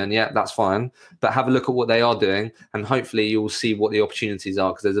what I'm doing. Yeah, that's fine. But have a look at what they are doing, and hopefully you'll see what the opportunities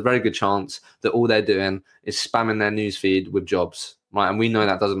are, because there's a very good chance that all they're doing is spamming their newsfeed with jobs, right? And we know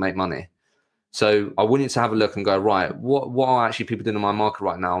that doesn't make money. So I want you to have a look and go, right, what are actually people doing in my market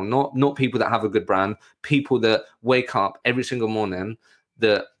right now? Not people that have a good brand, people that wake up every single morning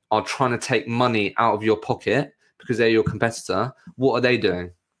that are trying to take money out of your pocket because they're your competitor. What are they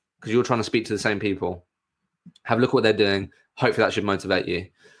doing? Because you're trying to speak to the same people. Have a look at what they're doing. Hopefully that should motivate you.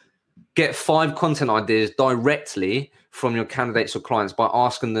 Get 5 content ideas directly from your candidates or clients by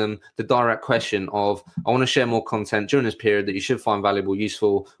asking them the direct question of, I want to share more content during this period that you should find valuable,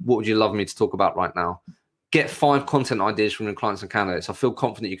 useful. What would you love me to talk about right now? Get 5 content ideas from your clients and candidates. I feel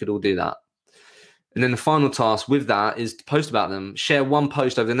confident you could all do that. And then the final task with that is to post about them. Share 1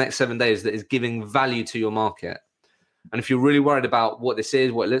 post over the next 7 days that is giving value to your market. And if you're really worried about what this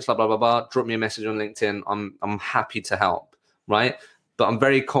is, what it looks like, blah, blah, blah, drop me a message on LinkedIn. I'm happy to help, right? But I'm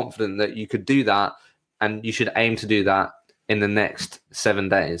very confident that you could do that, and you should aim to do that in the next 7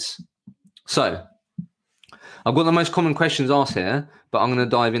 days. So I've got the most common questions asked here, but I'm going to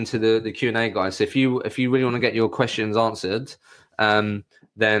dive into the Q&A, guys. So if you really want to get your questions answered,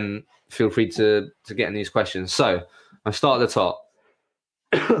 then feel free to get in these questions. So I'll start at the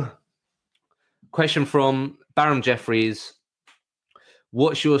top. Question from Baron Jeffries.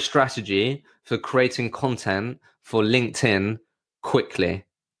 What's your strategy for creating content for LinkedIn quickly?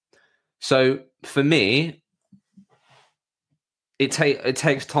 So for me, it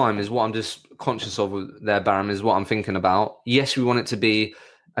takes time, is what I'm just conscious of there, Baron, is what I'm thinking about. Yes, we want it to be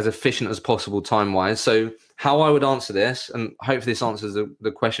as efficient as possible time-wise. So how I would answer this, and hopefully this answers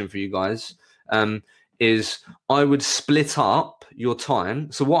the question for you guys, is I would split up your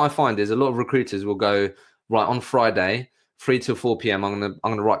time. So what I find is a lot of recruiters will go, right, on Friday, 3 till 4 p.m. I'm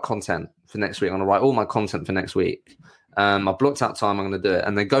gonna write content for next week. I'm gonna write all my content for next week. I've blocked out time. I'm gonna do it,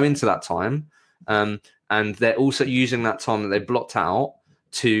 and they go into that time, and they're also using that time that they blocked out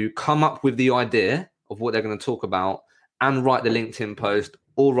to come up with the idea of what they're going to talk about and write the LinkedIn post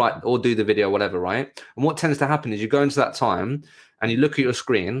or do the video, whatever, right? And what tends to happen is you go into that time and you look at your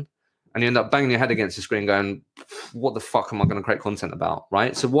screen and you end up banging your head against the screen going, what the fuck am I going to create content about,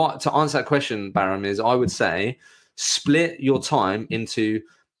 right? So to answer that question, Baron, is I would say split your time into,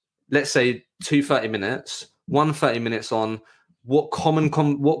 let's say, 2 30 minutes, 1 30 minutes on what common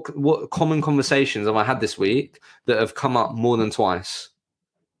conversations have I had this week that have come up more than twice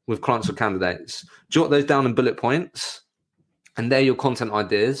with clients or candidates. Jot those down in bullet points, and they're your content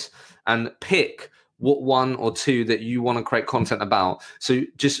ideas, and pick what 1 or 2 that you want to create content about. So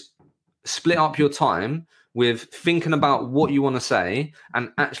just split up your time with thinking about what you want to say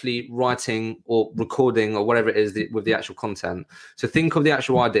and actually writing or recording or whatever it is with the actual content. So think of the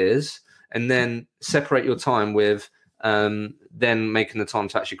actual ideas and then separate your time with then making the time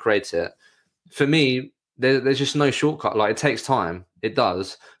to actually create it. For me, there's just no shortcut. Like, it takes time. It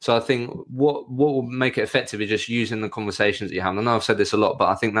does. So I think what will make it effective is just using the conversations that you have. And I know I've said this a lot, but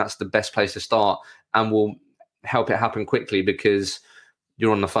I think that's the best place to start and will help it happen quickly because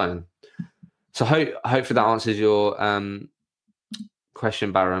you're on the phone. So hopefully that answers your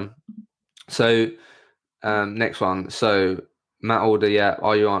question, Baron. So next one. So Matt Alder, yeah.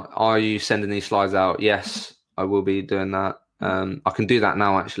 Are you sending these slides out? Yes, I will be doing that. I can do that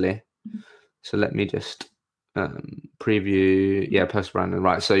now, actually. So let me just preview. Yeah, post branding.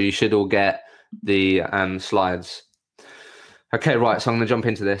 Right. So you should all get the slides. Okay, right. So I'm going to jump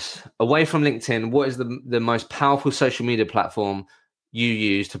into this. Away from LinkedIn, what is the most powerful social media platform you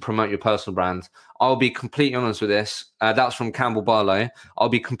use to promote your personal brand? I'll be completely honest with this. That's from Campbell Barlow. I'll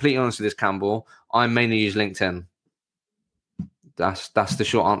be completely honest with this, Campbell. I mainly use LinkedIn. That's the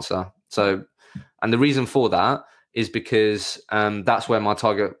short answer. So And the reason for that is because that's where my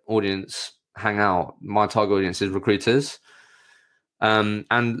target audience hang out. My target audience is recruiters.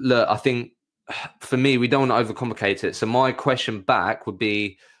 And look, I think for me, we don't want to overcomplicate it. So my question back would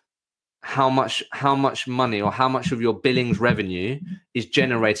be, how much money or how much of your billings revenue is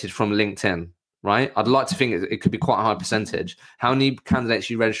generated from LinkedIn, right? I'd like to think it could be quite a high percentage. How many candidates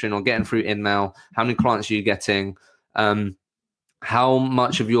are you registering or getting through InMail? How many clients are you getting? How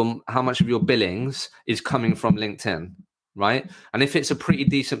much of your billings is coming from LinkedIn, right? And if it's a pretty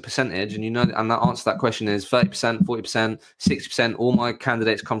decent percentage, and and that answer to that question is 30%, 40%, 60%, all my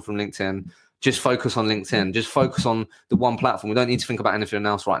candidates come from LinkedIn, just focus on LinkedIn. Just focus on the one platform. We don't need to think about anything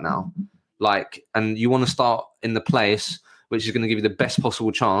else right now. And you want to start in the place which is going to give you the best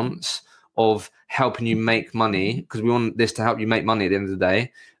possible chance of helping you make money, because we want this to help you make money at the end of the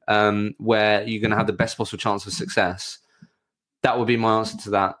day, where you're going to have the best possible chance of success. That would be my answer to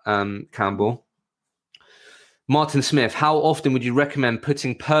that, Campbell. Martin Smith, how often would you recommend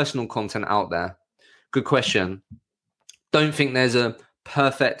putting personal content out there? Good question. Don't think there's a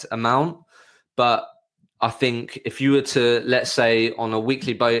perfect amount, but I think if you were to, let's say, on a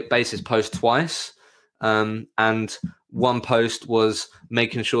weekly basis, post twice, and one post was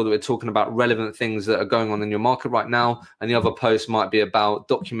making sure that we're talking about relevant things that are going on in your market right now, and the other post might be about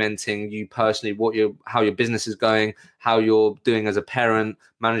documenting you personally, how your business is going, how you're doing as a parent,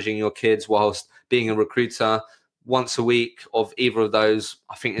 managing your kids whilst being a recruiter. Once a week of either of those,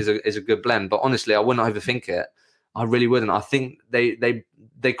 I think is a good blend. But honestly, I wouldn't overthink it. I really wouldn't. I think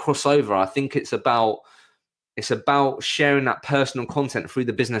they cross over. I think it's about sharing that personal content through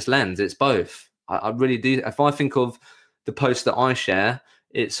the business lens. It's both. I really do. If I think of the post that I share,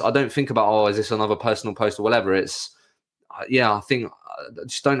 I don't think about, is this another personal post or whatever. I think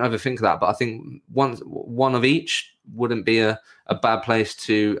just don't overthink that. But I think one of each wouldn't be a bad place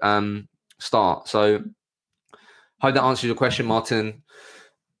to start. So hope that answers your question, Martin.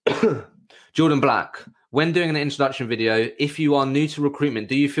 Jordan Black, when doing an introduction video, if you are new to recruitment,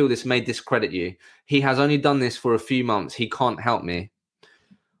 do you feel this may discredit you? He has only done this for a few months. He can't help me.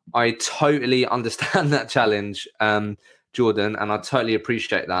 I totally understand that challenge, Jordan, and I totally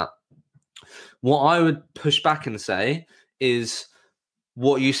appreciate that. What I would push back and say is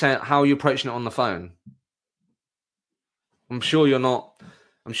what you say, how are you approaching it on the phone? I'm sure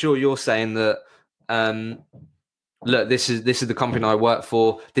you're saying that, look, this is the company I work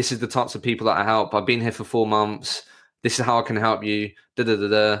for. This is the types of people that I help. I've been here for 4 months. This is how I can help you.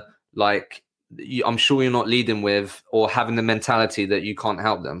 I'm sure you're not leading with or having the mentality that you can't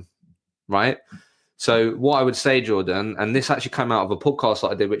help them, right? So what I would say, Jordan, and this actually came out of a podcast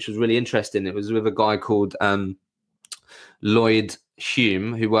that I did, which was really interesting. It was with a guy called Lloyd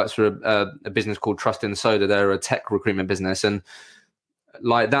Hume, who works for a business called Trust in Soda. They're a tech recruitment business. And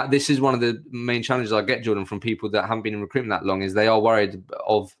like that, this is one of the main challenges I get, Jordan, from people that haven't been in recruitment that long, is they are worried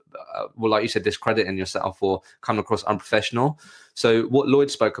of, like you said, discrediting yourself or coming across unprofessional. So what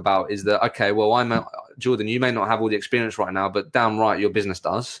Lloyd spoke about is that, okay, well, Jordan, you may not have all the experience right now, but damn right, your business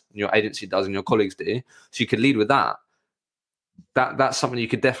does, and your agency does, and your colleagues do. So you could lead with that. That's something you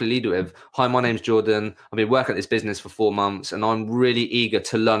could definitely lead with. Hi, my name's Jordan. I've been working at this business for 4 months, and I'm really eager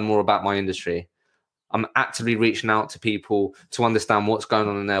to learn more about my industry. I'm actively reaching out to people to understand what's going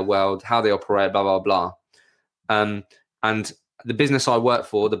on in their world, how they operate, blah, blah, blah. And the business I work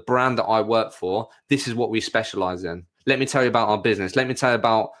for, the brand that I work for, this is what we specialize in. Let me tell you about our business. Let me tell you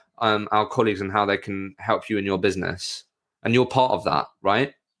about our colleagues and how they can help you in your business. And you're part of that,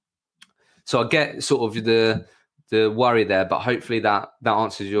 right? So I get sort of the worry there, but hopefully that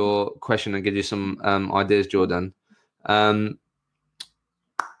answers your question and gives you some ideas, Jordan.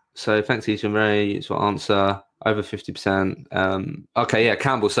 So thanks, Ethan. Very useful answer. Over 50%. Okay, yeah,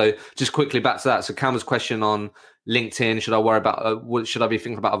 Campbell. So just quickly back to that. So Campbell's question on LinkedIn, should I worry about, should I be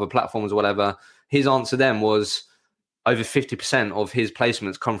thinking about other platforms or whatever? His answer then was over 50% of his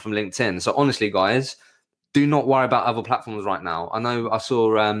placements come from LinkedIn. So honestly, guys, do not worry about other platforms right now. I know I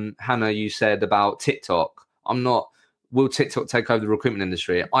saw, Hannah, you said about TikTok. Will TikTok take over the recruitment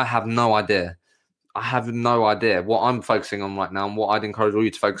industry? I have no idea. What I'm focusing on right now, and what I'd encourage all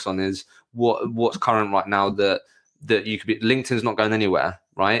you to focus on, is what's current right now that you could be. LinkedIn's not going anywhere,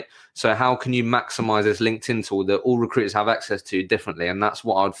 right? So how can you maximize this LinkedIn tool that all recruiters have access to differently? And that's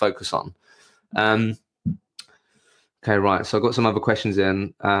what I would focus on. Okay, right. So I've got some other questions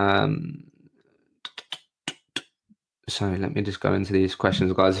in. So let me just go into these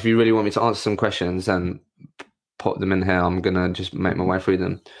questions, guys. If you really want me to answer some questions, then pop them in here. I'm gonna just make my way through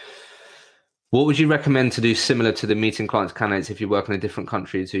them. What would you recommend to do similar to the meeting clients candidates if you work in a different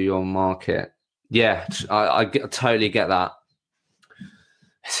country to your market? Yeah, I totally get that.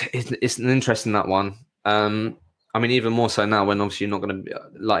 It's an interesting that one. I mean, even more so now when obviously you're not going to be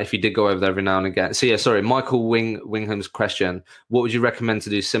like if you did go over there every now and again. So yeah, sorry, Michael Wingham's question: what would you recommend to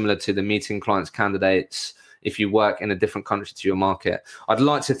do similar to the meeting clients candidates if you work in a different country to your market? I'd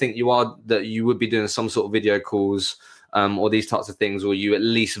like to think you would be doing some sort of video calls or these types of things, or you at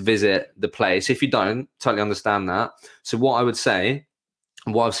least visit the place. If you don't, totally understand that. So what I would say,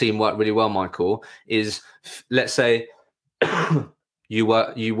 and what I've seen work really well, Michael, is let's say you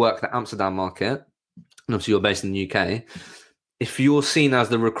work the Amsterdam market, and obviously you're based in the UK. If you're seen as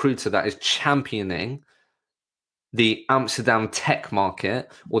the recruiter that is championing the Amsterdam tech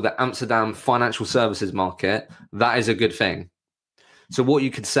market or the Amsterdam financial services market, that is a good thing. So what you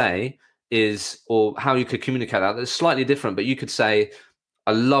could say is, or how you could communicate that, that's slightly different, but you could say,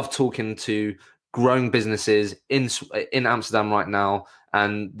 I love talking to growing businesses in Amsterdam right now,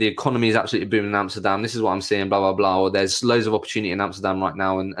 and the economy is absolutely booming in Amsterdam. This is what I'm seeing, blah, blah, blah. Or there's loads of opportunity in Amsterdam right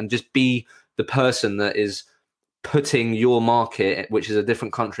now, and just be the person that is putting your market, which is a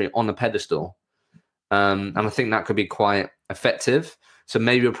different country, on a pedestal. And I think that could be quite effective. So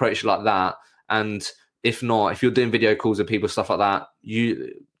maybe approach it like that. And if not, if you're doing video calls with people, stuff like that,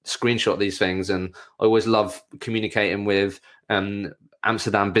 you screenshot these things. And I always love communicating with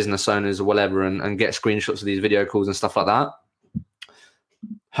Amsterdam business owners or whatever, and get screenshots of these video calls and stuff like that.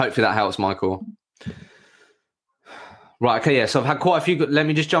 Hopefully that helps, Michael. Right. Okay. Yeah. So I've had quite a few. Let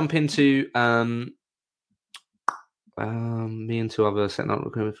me just jump into me and two others setting up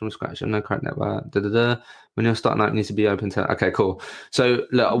recruitment from scratch and no correct network. When you're starting out, you need to be open to. Okay, cool. So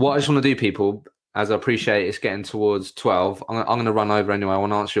look, what I just want to do, people, as I appreciate it's getting towards 12, I'm going to run over anyway. I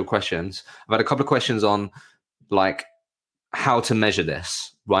want to answer your questions. I've had a couple of questions on like how to measure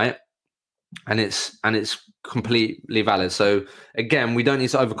this, right? And it's completely valid. So again, we don't need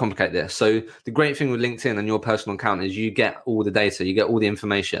to overcomplicate this. So the great thing with LinkedIn and your personal account is you get all the data, you get all the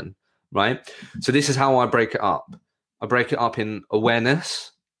information, right? So this is how I break it up. I break it up in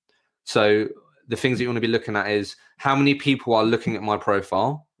awareness. So the things that you want to be looking at is how many people are looking at my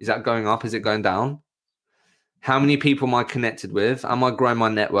profile. Is that going up? Is it going down? How many people am I connected with? Am I growing my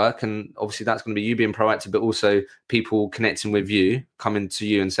network? And obviously that's going to be you being proactive, but also people connecting with you, coming to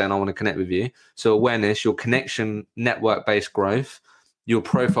you and saying, I want to connect with you. So awareness, your connection, network-based growth, your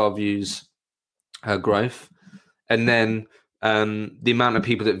profile views growth, and then the amount of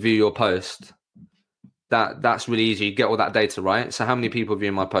people that view your post. That's really easy. You get all that data, right? So how many people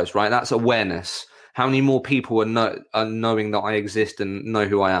view my post, right? That's awareness. How many more people are knowing that I exist and know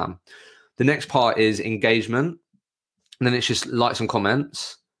who I am? The next part is engagement. And then it's just likes and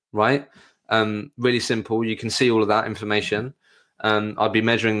comments, right? Really simple. You can see all of that information. I'd be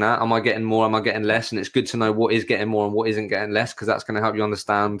measuring that. Am I getting more? Am I getting less? And it's good to know what is getting more and what isn't getting less, because that's going to help you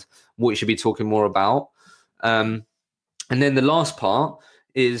understand what you should be talking more about. And then the last part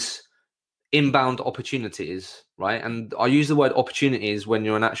is inbound opportunities, right? And I use the word opportunities when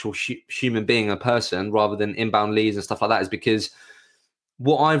you're an actual human being, a person, rather than inbound leads and stuff like that, is because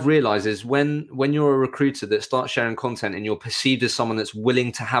what I've realized is when you're a recruiter that starts sharing content and you're perceived as someone that's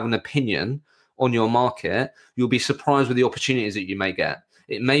willing to have an opinion on your market, you'll be surprised with the opportunities that you may get.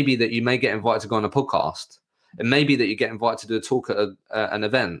 It may be that you may get invited to go on a podcast. It may be that you get invited to do a talk at an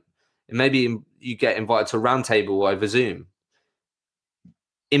event. It may be you get invited to a roundtable over Zoom.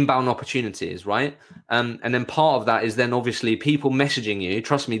 Inbound opportunities, right? And then part of that is then obviously people messaging you.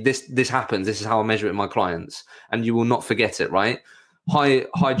 Trust me, this happens. This is how I measure it with my clients, and you will not forget it, right?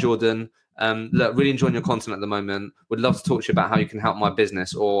 Hi, Jordan. Look, really enjoying your content at the moment. Would love to talk to you about how you can help my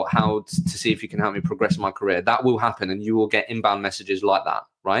business, or how to see if you can help me progress my career. That will happen, and you will get inbound messages like that,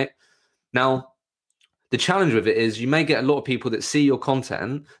 right? Now, the challenge with it is you may get a lot of people that see your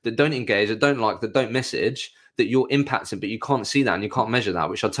content, that don't engage, that don't like, that don't message, that you're impacting, but you can't see that and you can't measure that,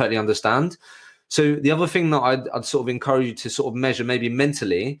 which I totally understand. So the other thing that I'd sort of encourage you to sort of measure, maybe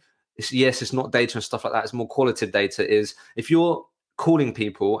mentally, is, yes, it's not data and stuff like that, it's more qualitative data, is if you're calling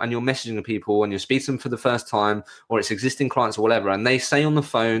people and you're messaging people and you're speaking to them for the first time, or it's existing clients or whatever, and they say on the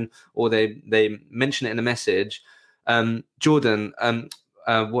phone or they mention it in a message, Jordan,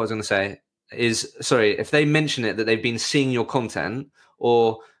 what was I going to say is, sorry, if they mention it that they've been seeing your content,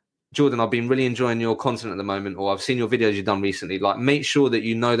 or Jordan, I've been really enjoying your content at the moment, or I've seen your videos you've done recently, like make sure that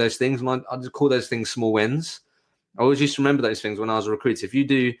you know those things. And I just call those things small wins. I always used to remember those things when I was a recruiter.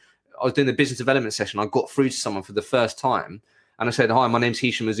 I was doing the business development session, I got through to someone for the first time and I said, hi, my name's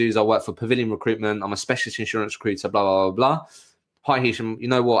Hisham Azuz. I work for Pavilion Recruitment. I'm a specialist insurance recruiter, blah, blah, blah, blah. Hi, Hisham. You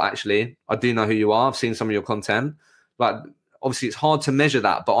know what, actually, I do know who you are. I've seen some of your content. Like, obviously, it's hard to measure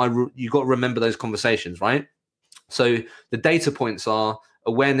that, but you got to remember those conversations, right? So the data points are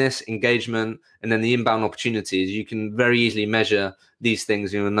awareness, engagement, and then the inbound opportunities. You can very easily measure these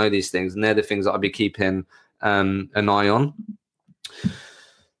things. You will know these things, and they're the things that I'll be keeping an eye on.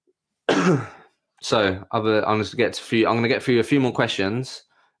 So I'm going to get through a few more questions,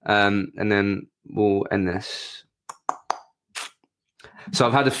 and then we'll end this. So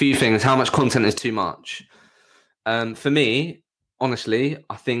I've had a few things. How much content is too much? For me, honestly,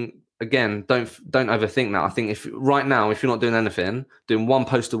 I think, again, don't overthink that. I think if right now, if you're not doing anything, doing one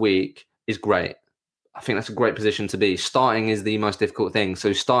post a week is great. I think that's a great position to be. Starting is the most difficult thing.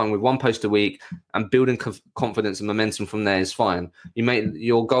 So starting with one post a week and building confidence and momentum from there is fine.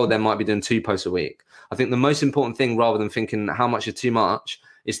 Your goal then might be doing 2 posts a week. I think the most important thing, rather than thinking how much is too much,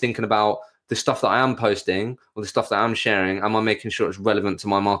 is thinking about the stuff that I am posting or the stuff that I'm sharing. Am I making sure it's relevant to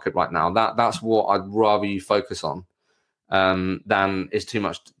my market right now? That's what I'd rather you focus on than is too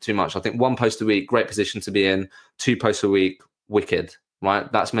much. I think 1 post a week, great position to be in. 2 posts a week, wicked,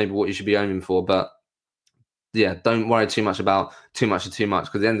 right? That's maybe what you should be aiming for, but yeah, don't worry too much about too much,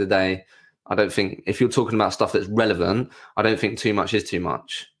 because at the end of the day, I don't think, if you're talking about stuff that's relevant, I don't think too much is too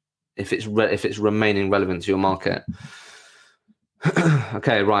much if it's remaining relevant to your market.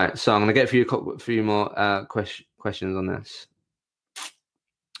 Okay, right. So I'm going to get a few more questions on this.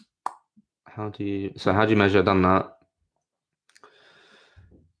 How do you measure? I've done that.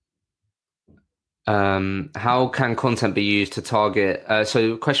 How can content be used to target?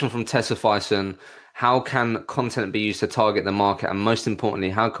 So question from Tessa Fyson. How can content be used to target the market? And most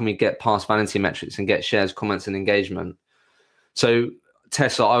importantly, how can we get past vanity metrics and get shares, comments, and engagement? So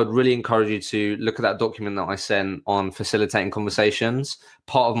Tessa, I would really encourage you to look at that document that I sent on facilitating conversations.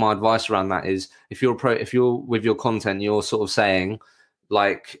 Part of my advice around that is if you're with your content, you're sort of saying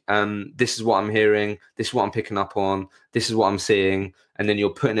like, this is what I'm hearing, this is what I'm picking up on, this is what I'm seeing, and then you're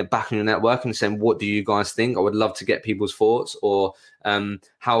putting it back on your network and saying, what do you guys think? I would love to get people's thoughts, or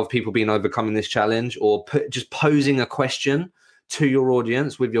how have people been overcoming this challenge, or just posing a question to your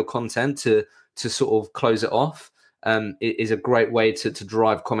audience with your content to sort of close it off. It is a great way to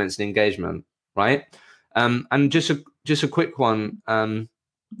drive comments and engagement, right? And just a quick one.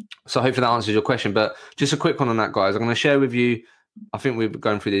 So hopefully that answers your question, but just a quick one on that, guys. I'm going to share with you, I think we're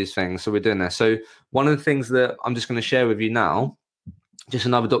going through these things, so we're doing this. So one of the things that I'm just going to share with you now, just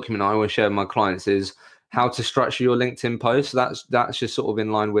another document I always share with my clients, is how to structure your LinkedIn post. So that's just sort of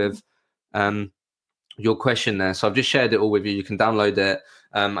in line with your question there. So I've just shared it all with you. You can download it.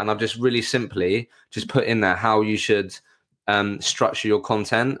 And I've just really simply just put in there how you should structure your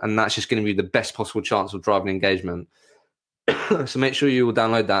content. And that's just going to be the best possible chance of driving engagement. So make sure you will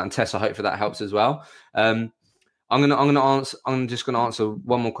download that. And Tess, I hope that helps as well. I'm just going to answer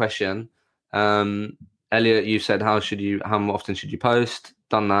one more question. Elliot, you said, how often should you post?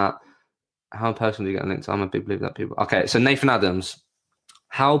 Done that. How personal do you get on LinkedIn? I'm a big believer that people. Okay. So Nathan Adams,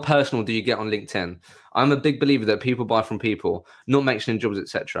 how personal do you get on LinkedIn? I'm a big believer that people buy from people, not mentioning jobs,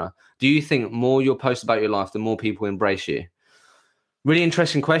 etc. Do you think more you'll post about your life, the more people embrace you? Really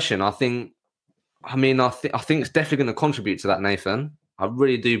interesting question. I think it's definitely going to contribute to that, Nathan. I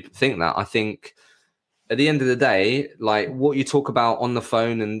really do think that. I think at the end of the day, like what you talk about on the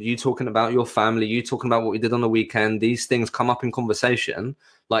phone and you talking about your family, you talking about what you did on the weekend, these things come up in conversation.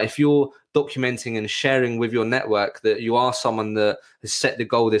 Like if you're documenting and sharing with your network that you are someone that has set the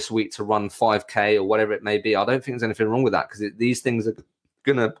goal this week to run 5K or whatever it may be, I don't think there's anything wrong with that, because these things are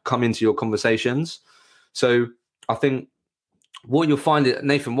going to come into your conversations. So I think what you'll find,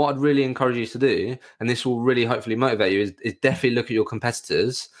 Nathan, what I'd really encourage you to do, and this will really hopefully motivate you, is definitely look at your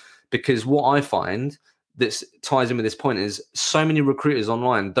competitors, because what I find that ties in with this point is so many recruiters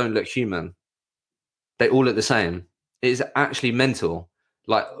online don't look human. They all look the same. It is actually mental.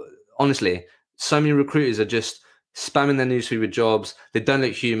 Like, honestly, so many recruiters are just spamming their newsfeed with jobs. They don't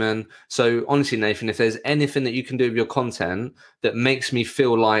look human. So honestly, Nathan, if there's anything that you can do with your content that makes me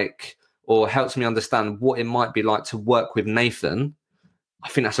feel like, or helps me understand what it might be like to work with Nathan, I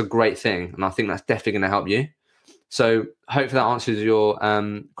think that's a great thing. And I think that's definitely going to help you. So hopefully that answers your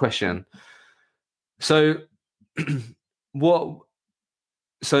question. So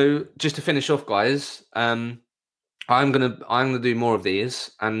so just to finish off, guys, I'm gonna do more of these,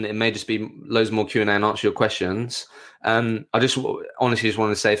 and it may just be loads more Q&A and answer your questions. I just honestly just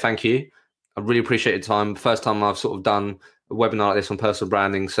want to say thank you. I really appreciate your time. First time I've sort of done a webinar like this on personal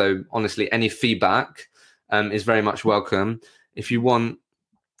branding. So honestly, any feedback is very much welcome. If you want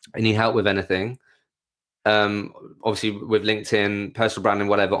any help with anything, obviously with LinkedIn, personal branding,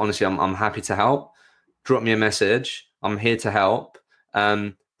 whatever, honestly, I'm happy to help. Drop me a message. I'm here to help.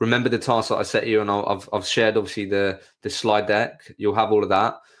 Remember the task that I set you, and I've shared obviously the slide deck. You'll have all of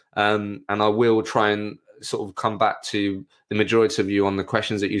that, and I will try and sort of come back to the majority of you on the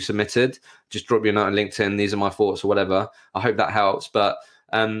questions that you submitted. Just drop your note on LinkedIn. These are my thoughts or whatever. I hope that helps. But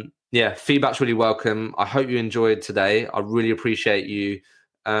yeah, feedback's really welcome. I hope you enjoyed today. I really appreciate you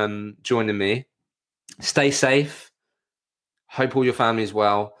joining me. Stay safe. Hope all your family's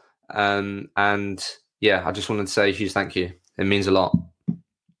well. And yeah, I just wanted to say a huge thank you. It means a lot.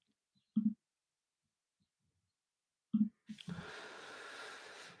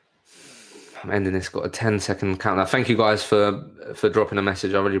 I'm ending this. Got a 10-second countdown. Thank you guys for dropping a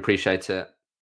message. I really appreciate it.